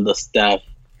around the Steph,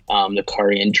 the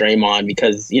Curry and Draymond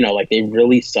because, like they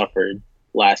really suffered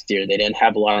last year. They didn't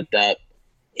have a lot of depth.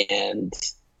 And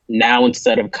now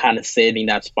instead of kind of saving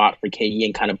that spot for KD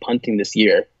and kind of punting this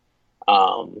year,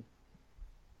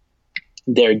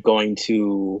 they're going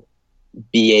to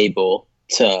be able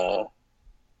to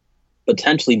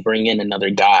potentially bring in another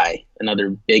guy, another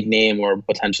big name, or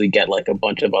potentially get like a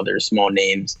bunch of other small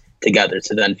names together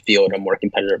to then field a more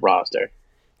competitive roster.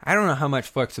 I don't know how much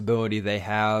flexibility they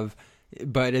have,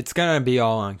 but it's going to be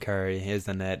all on Curry,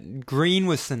 isn't it? Green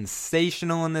was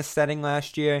sensational in this setting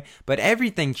last year, but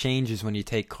everything changes when you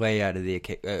take Klay out of the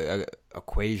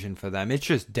equation for them. It's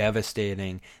just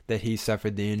devastating that he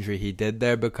suffered the injury he did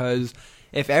there because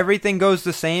if everything goes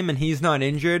the same and he's not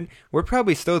injured, we're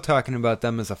probably still talking about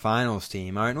them as a finals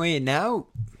team, aren't we? Now,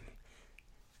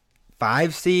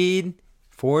 5 seed,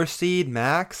 4 seed,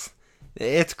 max.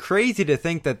 It's crazy to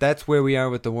think that that's where we are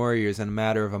with the Warriors in a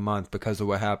matter of a month because of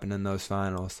what happened in those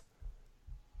finals.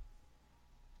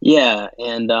 Yeah,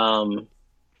 and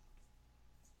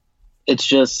it's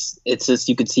just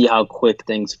you could see how quick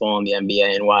things fall in the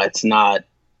NBA and why it's not,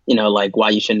 like why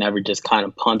you should never just kind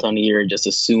of punt on the year and just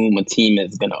assume a team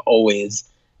is going to always,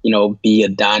 be a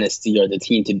dynasty or the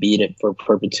team to beat it for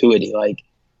perpetuity. Like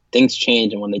things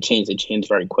change, and when they change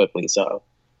very quickly. So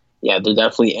yeah, they're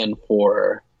definitely in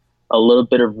for a little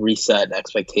bit of reset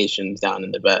expectations down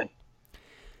in the Bay.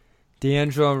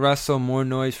 D'Angelo Russell, more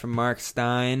noise from Mark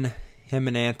Stein. Him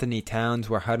and Anthony Towns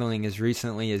were huddling as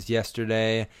recently as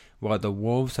yesterday, while the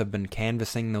Wolves have been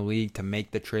canvassing the league to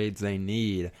make the trades they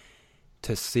need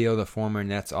to seal the former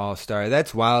Nets All-Star.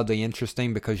 That's wildly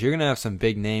interesting because you're going to have some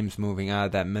big names moving out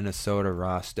of that Minnesota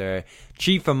roster.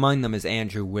 Chief among them is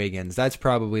Andrew Wiggins. That's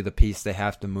probably the piece they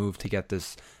have to move to get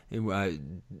this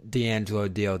D'Angelo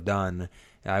deal done,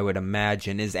 I would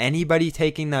imagine. Is anybody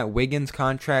taking that Wiggins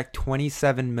contract,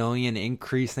 $27 million,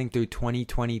 increasing through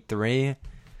 2023?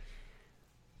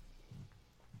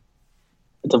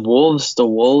 The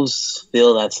Wolves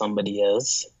feel that somebody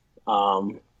is.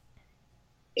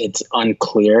 It's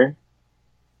unclear.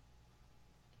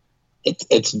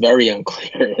 It's very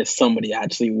unclear if somebody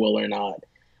actually will or not.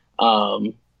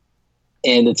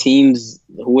 And the teams,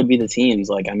 who would be the teams?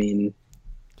 Like, I mean,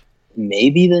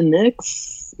 maybe the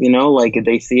Knicks. Like if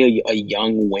they see a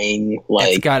young wing, like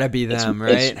it's got to be them,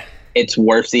 right? It's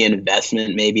worth the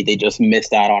investment. Maybe they just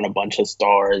missed out on a bunch of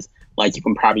stars. Like you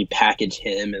can probably package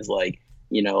him as like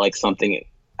something.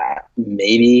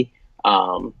 Maybe.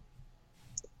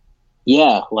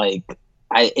 Yeah, like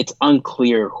it's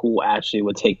unclear who actually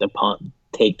would take the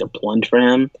plunge for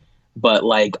him. But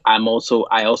like I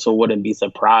also wouldn't be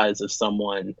surprised if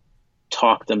someone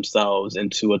talk themselves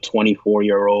into a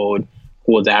 24-year-old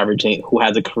who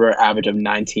has a career average of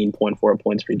 19.4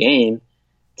 points per game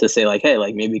to say like, hey,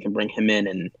 like maybe we can bring him in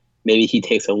and maybe he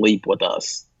takes a leap with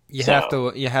us. You have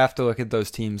to look at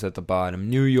those teams at the bottom.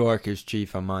 New York is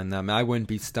chief among them. I wouldn't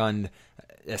be stunned,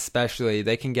 especially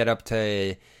they can get up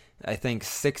to, I think,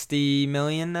 $60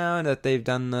 million now that they've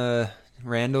done the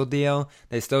Randall deal.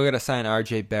 They still got to sign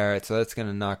RJ Barrett, so that's going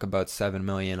to knock about $7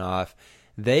 million off.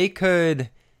 They could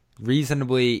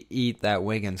reasonably eat that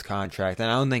Wiggins contract, and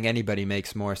I don't think anybody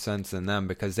makes more sense than them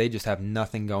because they just have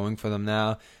nothing going for them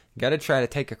now. Got to try to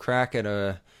take a crack at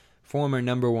a former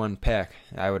number one pick,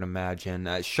 I would imagine.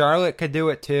 Charlotte could do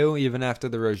it too, even after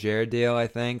the Rozier deal, I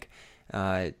think.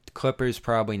 Clippers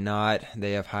probably not.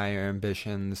 They have higher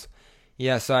ambitions.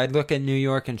 Yeah, so I'd look at New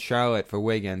York and Charlotte for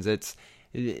Wiggins. It's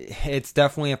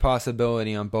definitely a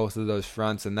possibility on both of those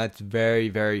fronts, and that's very,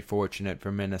 very fortunate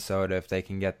for Minnesota if they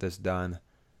can get this done.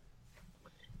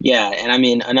 Yeah, and I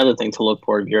mean, another thing to look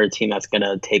for if you're a team that's going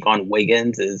to take on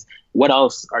Wiggins is what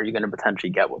else are you going to potentially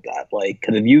get with that? Like,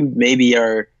 because if you maybe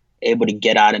are able to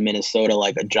get out of Minnesota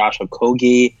like a Josh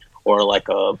Okogie or like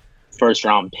a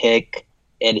first-round pick,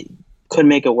 it could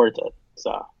make it worth it.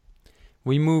 So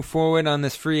we move forward on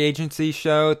this free agency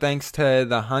show thanks to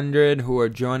the 100 who are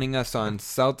joining us on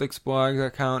Celtics blog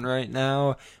account right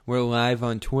now. We're live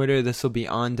on Twitter. This will be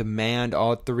on demand,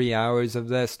 all 3 hours of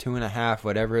this, 2.5,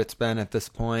 whatever it's been at this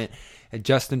point.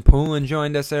 Justin Poulin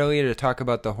joined us earlier to talk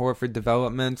about the Horford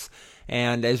developments.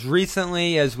 And as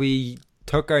recently as we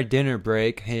took our dinner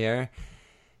break here,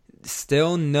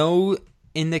 still no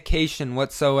indication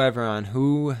whatsoever on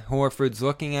who Horford's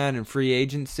looking at in free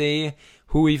agency,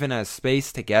 who even has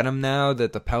space to get him now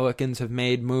that the Pelicans have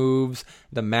made moves,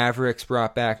 the Mavericks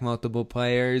brought back multiple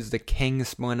players, the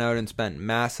Kings went out and spent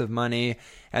massive money,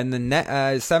 and the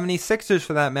 76ers,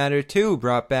 for that matter, too,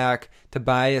 brought back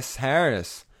Tobias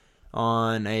Harris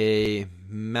on a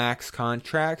max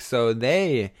contract, so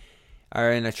they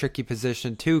are in a tricky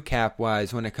position too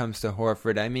cap-wise when it comes to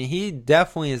Horford. I mean, he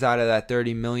definitely is out of that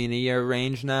 $30 million a year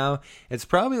range now. It's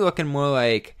probably looking more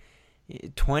like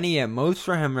 20 at most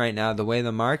for him right now, the way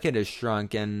the market has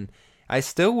shrunk, and I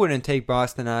still wouldn't take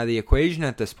Boston out of the equation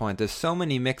at this point. There's so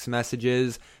many mixed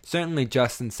messages. Certainly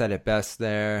Justin said it best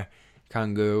there,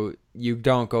 Kangu. You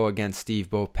don't go against Steve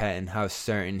Bulpett and how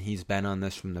certain he's been on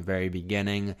this from the very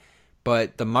beginning.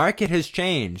 But the market has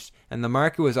changed, and the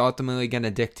market was ultimately going to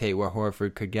dictate what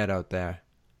Horford could get out there.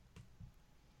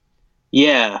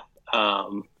 Yeah,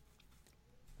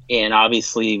 and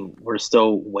obviously we're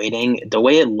still waiting. The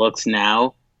way it looks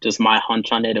now, just my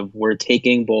hunch on it, if we're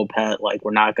taking Bulpett, like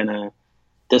we're not going to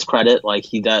discredit, like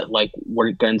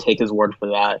we're going to take his word for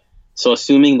that. So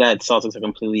assuming that Celtics are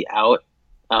completely out,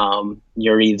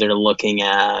 you're either looking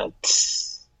at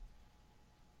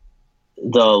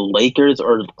the Lakers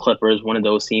or the Clippers, one of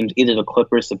those teams, either the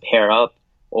Clippers to pair up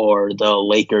or the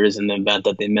Lakers in the event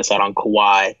that they miss out on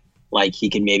Kawhi, like he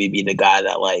can maybe be the guy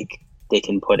that like they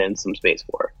can put in some space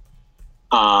for.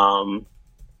 I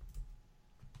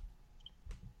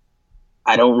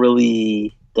don't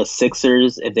really, the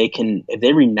Sixers, if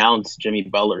they renounce Jimmy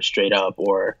Butler straight up,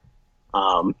 or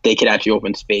they could actually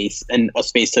open space and a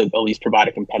space to at least provide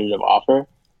a competitive offer.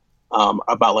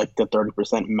 About like the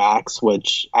 30% max,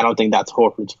 which I don't think that's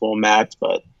Horford's full max,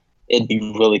 but it'd be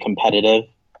really competitive.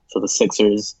 So the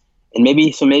Sixers, and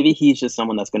maybe he's just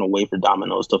someone that's going to wait for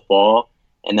dominoes to fall,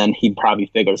 and then he probably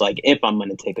figures like, if I'm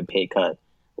going to take a pay cut,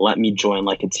 let me join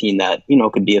like a team that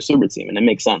could be a super team, and it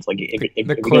makes sense. Like if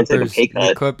you're going to take a pay cut,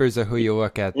 the Clippers are who you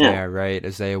look at there, right?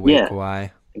 As they await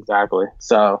Kawhi. Exactly.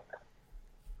 So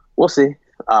we'll see.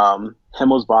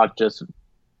 Himmelsbach just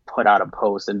put out a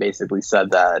post and basically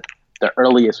said that the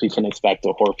earliest we can expect a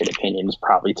Horford opinion is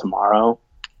probably tomorrow,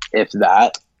 if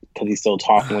that, because he's still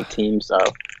talking with teams. So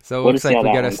it looks like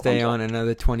we got to stay on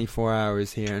another 24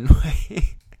 hours here and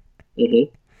wait.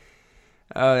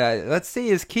 Mm-hmm. Let's see.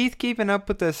 Is Keith keeping up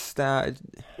with this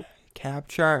cap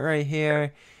chart right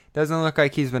here? Doesn't look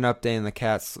like he's been updating the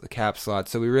cap slot,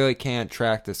 so we really can't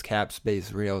track this cap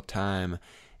space real time.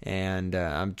 And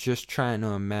I'm just trying to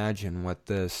imagine what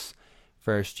this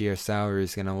first-year salary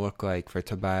is going to look like for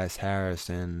Tobias Harris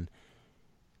in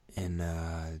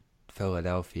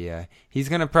Philadelphia. He's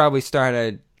going to probably start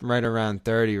at right around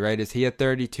 30, right? Is he a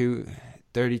 32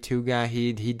 guy?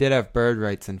 He did have bird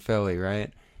rights in Philly,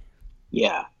 right?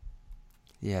 Yeah.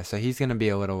 Yeah, so he's going to be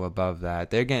a little above that.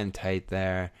 They're getting tight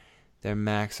there. Their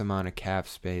max amount of cap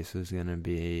space was going to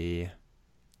be,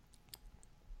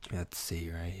 let's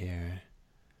see right here.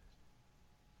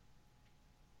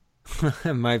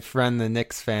 My friend, the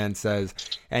Knicks fan, says,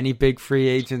 any big free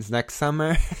agents next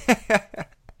summer?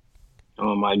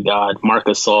 Oh, my God. Marc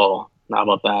Gasol. How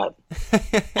about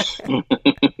that?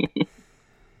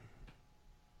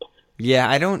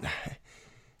 Yeah,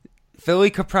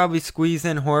 Philly could probably squeeze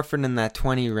in Horford in that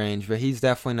 20 range, but he's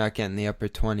definitely not getting the upper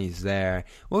 20s there.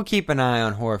 We'll keep an eye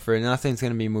on Horford. Nothing's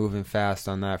going to be moving fast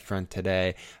on that front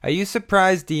today. Are you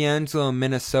surprised D'Angelo in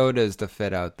Minnesota is the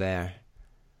fit out there?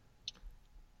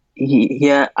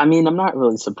 Yeah, I mean, I'm not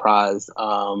really surprised.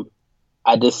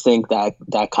 I just think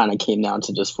that kind of came down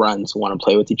to just friends who want to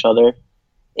play with each other.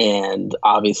 And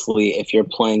obviously, if you're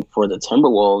playing for the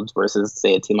Timberwolves versus,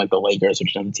 say, a team like the Lakers, which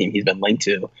is another team he's been linked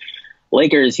to,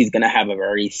 Lakers, he's going to have a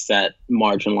very set,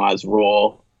 marginalized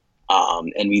role.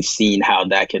 And we've seen how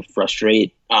that could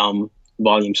frustrate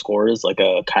volume scorers like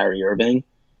a Kyrie Irving.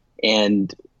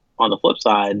 And on the flip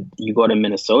side, you go to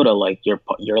Minnesota, like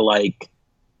you're like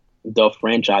the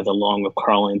franchise along with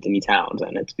Karl Anthony Towns,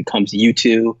 and it becomes you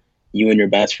two, you and your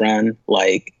best friend.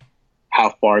 Like, how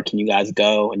far can you guys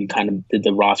go? And you kind of did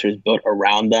the rosters built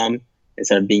around them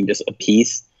instead of being just a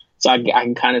piece. So I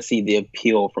can kind of see the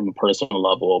appeal from a personal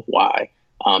level of why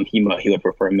he would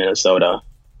prefer Minnesota.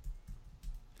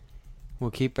 We'll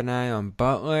keep an eye on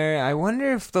Butler. I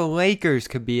wonder if the Lakers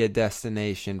could be a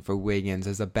destination for Wiggins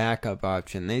as a backup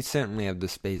option. They certainly have the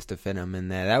space to fit him in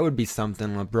there. That would be something,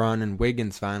 LeBron and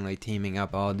Wiggins finally teaming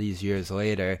up all these years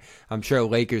later. I'm sure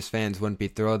Lakers fans wouldn't be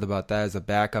thrilled about that as a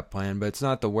backup plan, but it's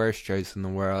not the worst choice in the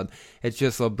world. It's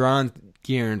just LeBron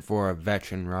gearing for a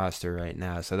veteran roster right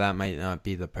now, so that might not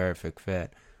be the perfect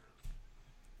fit.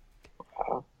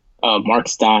 Mark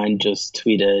Stein just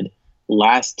tweeted,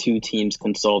 last two teams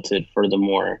consulted,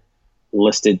 furthermore,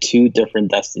 listed two different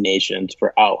destinations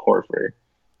for Al Horford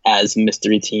as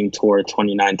Mystery Team Tour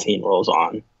 2019 rolls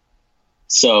on.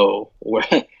 So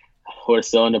we're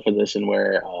still in a position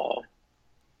where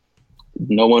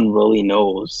no one really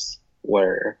knows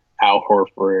where Al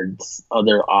Horford's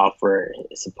other offer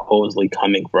is supposedly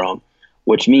coming from,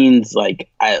 which means, like,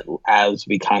 as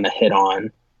we kind of hit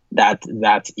on,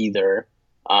 that's either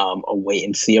a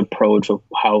wait-and-see approach of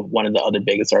how one of the other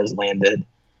biggest stars landed.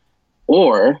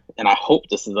 Or, and I hope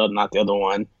this is not the other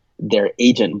one, their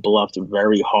agent bluffed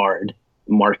very hard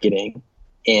marketing,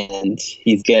 and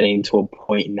he's getting to a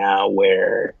point now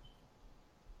where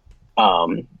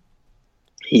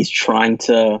he's trying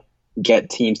to get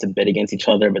teams to bid against each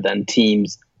other, but then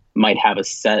teams might have a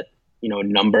set,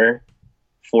 number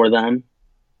for them.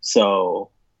 So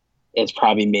it's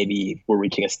probably maybe we're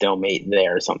reaching a stalemate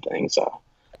there or something. So.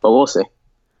 But we'll see.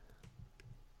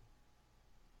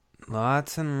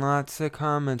 Lots and lots of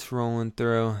comments rolling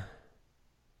through.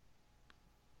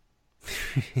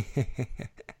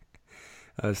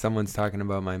 Someone's talking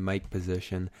about my mic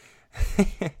position.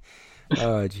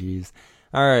 Oh, jeez.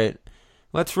 All right.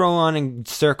 Let's roll on and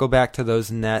circle back to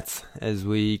those Nets as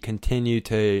we continue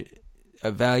to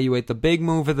evaluate the big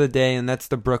move of the day, and that's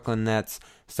the Brooklyn Nets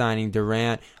signing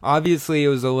Durant. Obviously, it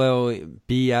was a little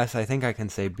BS. I think I can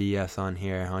say BS on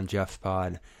here on Jeff's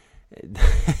pod.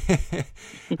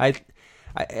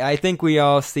 I think we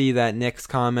all see that Nick's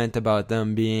comment about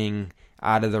them being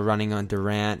out of the running on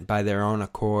Durant by their own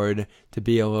accord to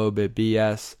be a little bit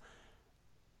BS.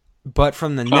 But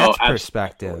from the Nets'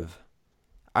 perspective,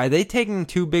 are they taking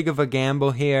too big of a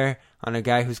gamble here on a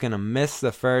guy who's going to miss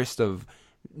the first of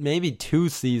maybe 2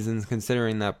 seasons,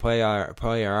 considering that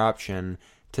player option,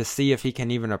 to see if he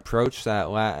can even approach that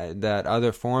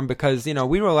other form? Because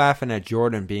we were laughing at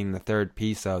Jordan being the third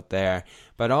piece out there,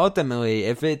 but ultimately,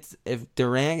 if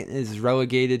Durant is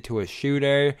relegated to a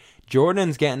shooter,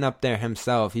 Jordan's getting up there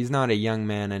himself. He's not a young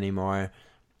man anymore.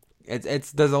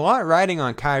 There's a lot riding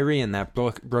on Kyrie in that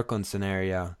Brooklyn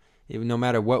scenario, no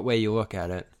matter what way you look at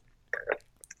it.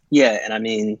 Yeah, and I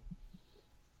mean,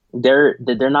 they're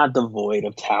not devoid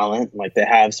of talent. Like, they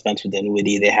have Spencer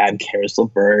Dinwiddie, they have Karis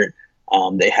LeVert,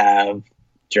 they have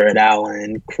Jared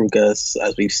Allen, Krukas,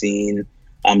 as we've seen,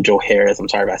 Joe Harris. I'm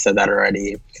sorry if I said that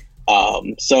already.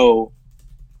 So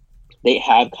they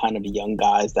have kind of young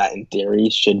guys that in theory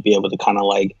should be able to kind of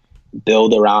like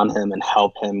build around him and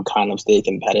help him kind of stay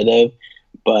competitive.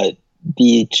 But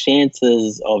the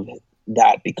chances of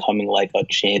that becoming like a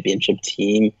championship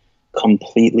team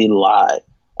completely lie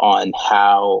on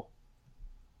how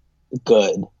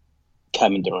good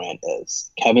Kevin Durant is.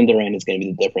 Kevin Durant is going to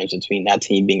be the difference between that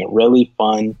team being a really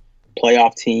fun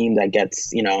playoff team that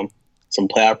gets, some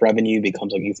playoff revenue,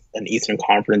 becomes like an Eastern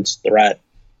Conference threat,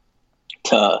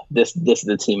 to this is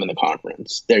the team in the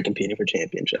conference. They're competing for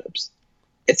championships.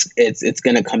 It's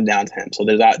going to come down to him. So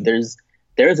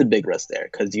there's a big risk there,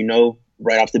 because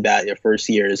right off the bat, your first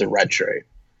year is a red shirt.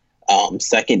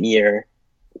 Second year,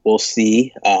 we'll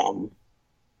see.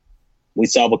 We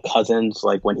saw with Cousins,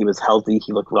 like when he was healthy,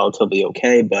 he looked relatively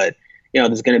okay, but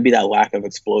there's going to be that lack of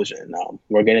explosion.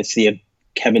 We're going to see if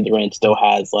Kevin Durant still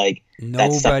has like that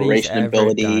Nobody's separation ever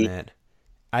ability. done it.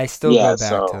 I still Yeah, go back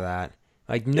to so that.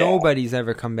 Like, yeah, nobody's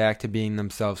ever come back to being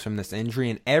themselves from this injury,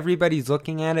 and everybody's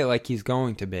looking at it like he's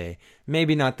going to be.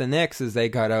 Maybe not the Knicks, as they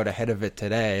got out ahead of it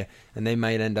today, and they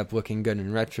might end up looking good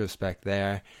in retrospect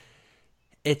there.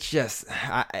 It's just,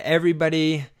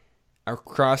 everybody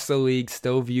across the league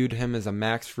still viewed him as a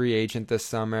max free agent this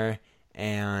summer,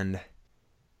 and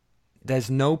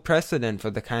there's no precedent for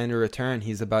the kind of return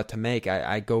he's about to make.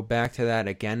 I go back to that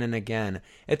again and again.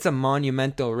 It's a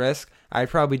monumental risk. I'd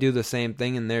probably do the same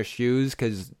thing in their shoes,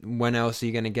 because when else are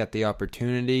you going to get the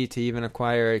opportunity to even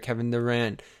acquire Kevin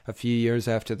Durant a few years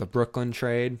after the Brooklyn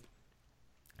trade?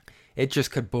 It just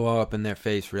could blow up in their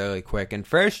face really quick. And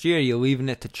first year, you're leaving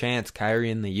it to chance, Kyrie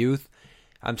and the youth.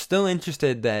 I'm still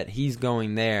interested that he's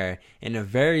going there in a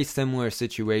very similar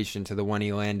situation to the one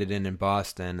he landed in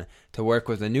Boston, to work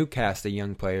with a new cast of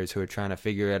young players who are trying to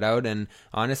figure it out, and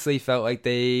honestly felt like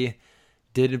they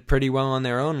did it pretty well on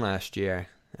their own last year.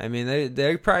 I mean,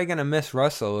 they're probably going to miss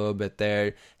Russell a little bit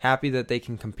there. Happy that they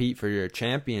can compete for your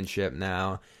championship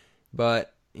now.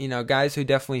 But, guys who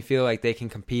definitely feel like they can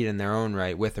compete in their own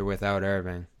right, with or without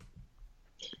Irving.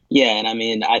 yeah, and I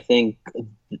mean, I think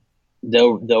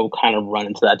they'll kind of run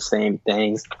into that same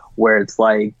thing where it's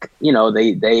like,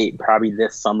 they probably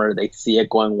this summer they see it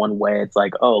going one way. It's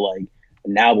like, oh, like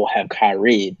now we'll have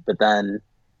Kyrie, but then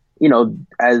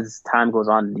as time goes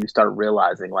on, you start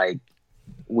realizing like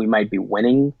we might be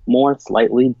winning more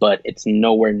slightly, but it's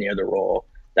nowhere near the role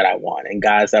that I want. And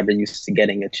guys that were used to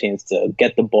getting a chance to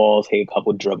get the ball, take a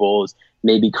couple dribbles,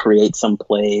 maybe create some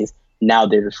plays, now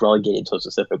they're just relegated to a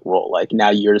specific role. Like now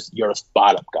you're a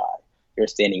spot up guy. You're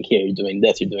standing here, you're doing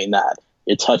this, you're doing that.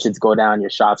 Your touches go down, your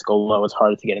shots go low. It's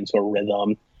harder to get into a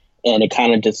rhythm. And it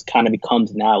kind of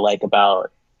becomes now like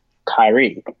about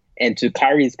Kyrie. And to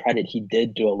Kyrie's credit, he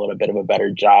did do a little bit of a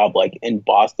better job, like in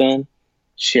Boston,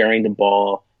 sharing the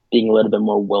ball, being a little bit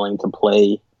more willing to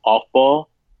play off ball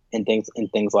and things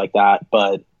like that.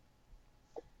 But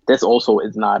this also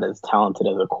is not as talented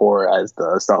as a core as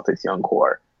the Celtics young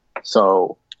core.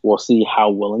 So we'll see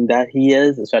how willing that he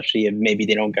is, especially if maybe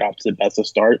they don't get off to the best of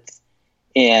starts.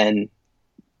 And,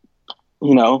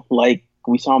 like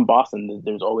we saw in Boston,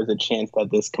 there's always a chance that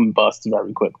this combusts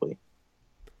very quickly.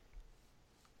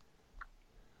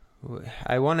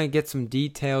 I want to get some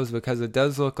details, because it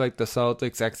does look like the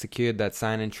Celtics executed that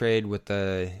sign and trade with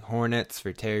the Hornets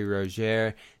for Terry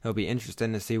Rozier. It'll be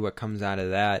interesting to see what comes out of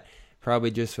that.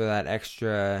 Probably just for that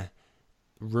extra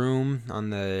room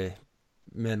on the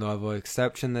mid-level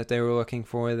exception that they were looking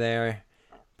for there.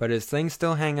 But as things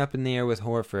still hang up in the air with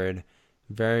Horford,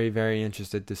 very, very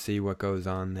interested to see what goes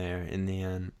on there in the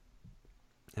end.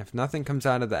 If nothing comes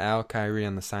out of the Al Kyrie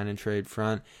on the sign and trade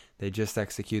front, they just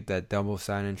execute that double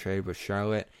sign and trade with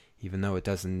Charlotte, even though it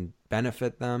doesn't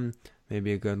benefit them.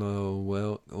 Maybe a good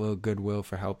little goodwill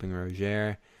for helping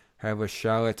Rozier. However,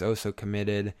 Charlotte's also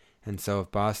committed, and so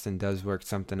if Boston does work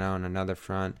something out on another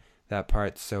front, that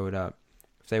part's sewed up.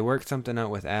 If they work something out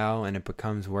with Al and it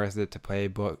becomes worth it to play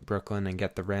Brooklyn and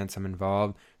get the ransom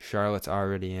involved, Charlotte's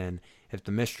already in. If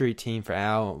the mystery team for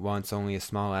Al wants only a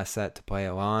small asset to play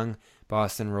along,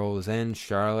 Boston rolls in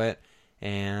Charlotte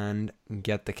and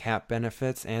get the cap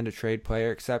benefits and a trade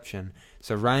player exception.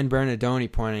 So Ryan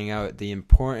Bernardoni pointing out the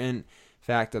important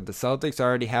fact that the Celtics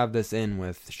already have this in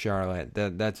with Charlotte.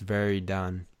 That's very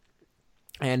done.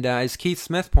 And as Keith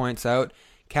Smith points out,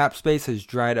 cap space has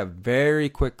dried up very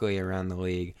quickly around the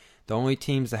league. The only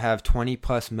teams that have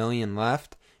 20+ million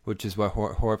left, which is what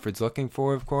Horford's looking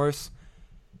for, of course,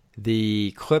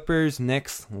 the Clippers,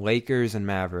 Knicks, Lakers, and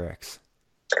Mavericks.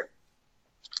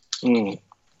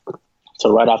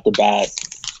 So right off the bat,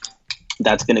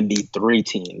 that's going to be 3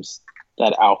 teams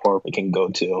that Al Horford can go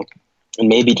to. And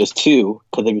maybe just 2,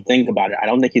 because if you think about it, I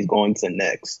don't think he's going to the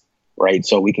Knicks, right?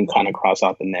 So we can kind of cross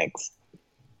out the Knicks.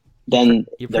 Then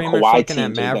you're the pretty much Kawhi looking at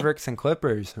teams Mavericks and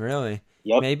Clippers, really.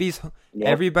 Yep. Maybe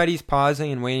everybody's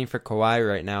pausing and waiting for Kawhi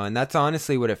right now, and that's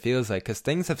honestly what it feels like, because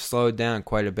things have slowed down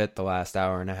quite a bit the last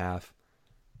hour and a half.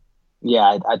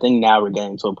 Yeah, I think now we're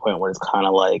getting to a point where it's kind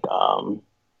of like,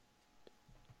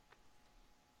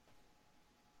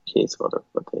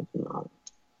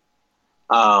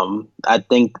 I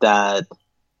think that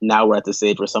now we're at the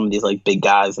stage where some of these like big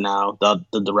guys now,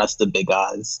 the rest of the big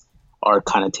guys are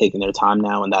kind of taking their time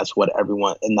now, and that's what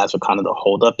kind of the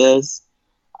holdup is.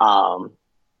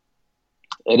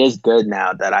 It is good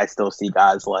now that I still see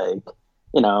guys like,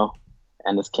 Enes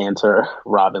Kanter,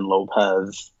 Robin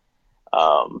Lopez,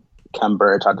 Kem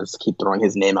Birch. I'll just keep throwing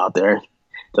his name out there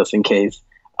just in case.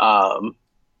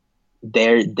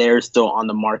 They're still on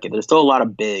the market. There's still a lot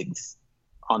of bigs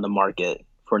on the market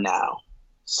for now.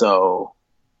 So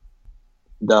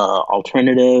the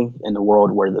alternative in the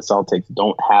world where the Celtics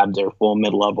don't have their full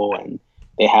mid-level and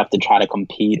they have to try to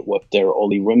compete with their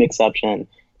only rim exception,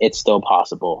 it's still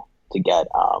possible to get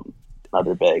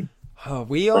another big. Oh,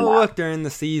 we all looked during the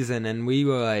season and we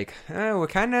were like, we're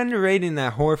kind of underrating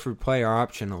that Horford player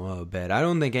option a little bit. I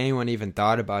don't think anyone even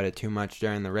thought about it too much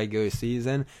during the regular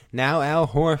season. Now Al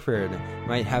Horford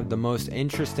might have the most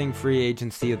interesting free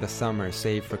agency of the summer,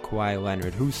 save for Kawhi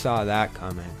Leonard. Who saw that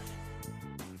coming?